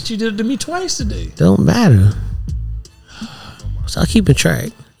at us. But you did it to me twice today. Don't matter. Stop keeping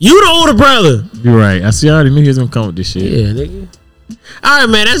track. You the older brother. You're right. I already knew he was gonna come with this shit. Yeah, nigga. All right,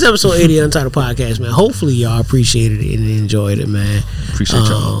 man. That's episode 80 of Untitled Podcast, man. Hopefully, y'all appreciated it and enjoyed it, man. Appreciate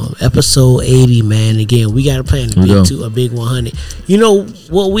y'all. Episode 80, man. Again, we got a plan to a big 100. You know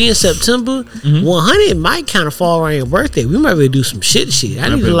what? We in September. 100 might kind of fall around your birthday. We might be able to do some shit. I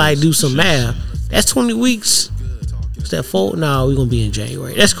need to do some math. That's 20 weeks. Is that 4? No, we're gonna be in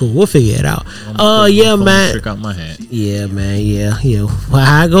January. That's cool. We'll figure it out. Yeah, man. Trick out my hat. Yeah, man. Yeah. Well,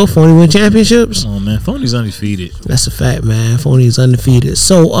 how I go? Phony win championships. Oh man, Phony's undefeated. That's a fact, man. Phony's undefeated.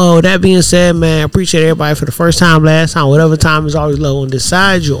 So, that being said, man, I appreciate everybody for the first time, last time, whatever time is always low on this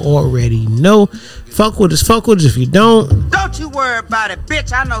side. You already know. Fuck with us. If you don't you worry about it,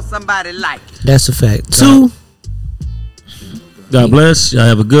 bitch. I know somebody like it. That's a fact. 2. God bless. Y'all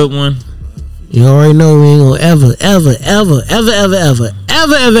have a good one. You already know we ain't gonna ever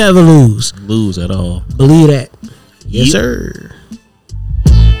lose at all. Believe that. Yes, sir.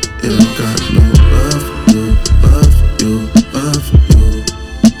 It don't got no love for you.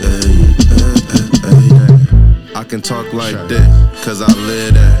 I can talk like that, cause I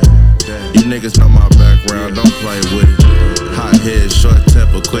live that. You niggas know my background, don't play with it. Hot head, short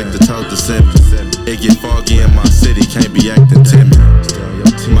temper, quick to talk to simple. It get foggy in my city, can't be acting timid.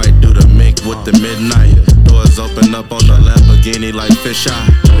 Might do the mink with the midnight. Doors open up on the Lamborghini like fish eye.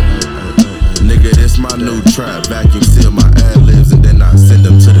 Nigga, this my new trap. Vacuum seal my ad-libs and then I send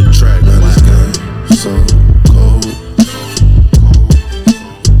them to the track. Now this game so cold.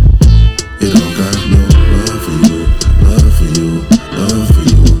 It don't got no love for you.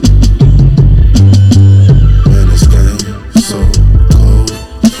 Man, this game so cold.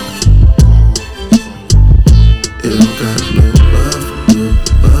 It don't got no love for you.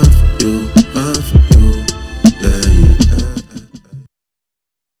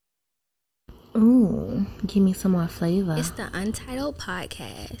 Ooh, give me some more flavor. It's the Untitled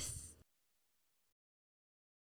Podcast.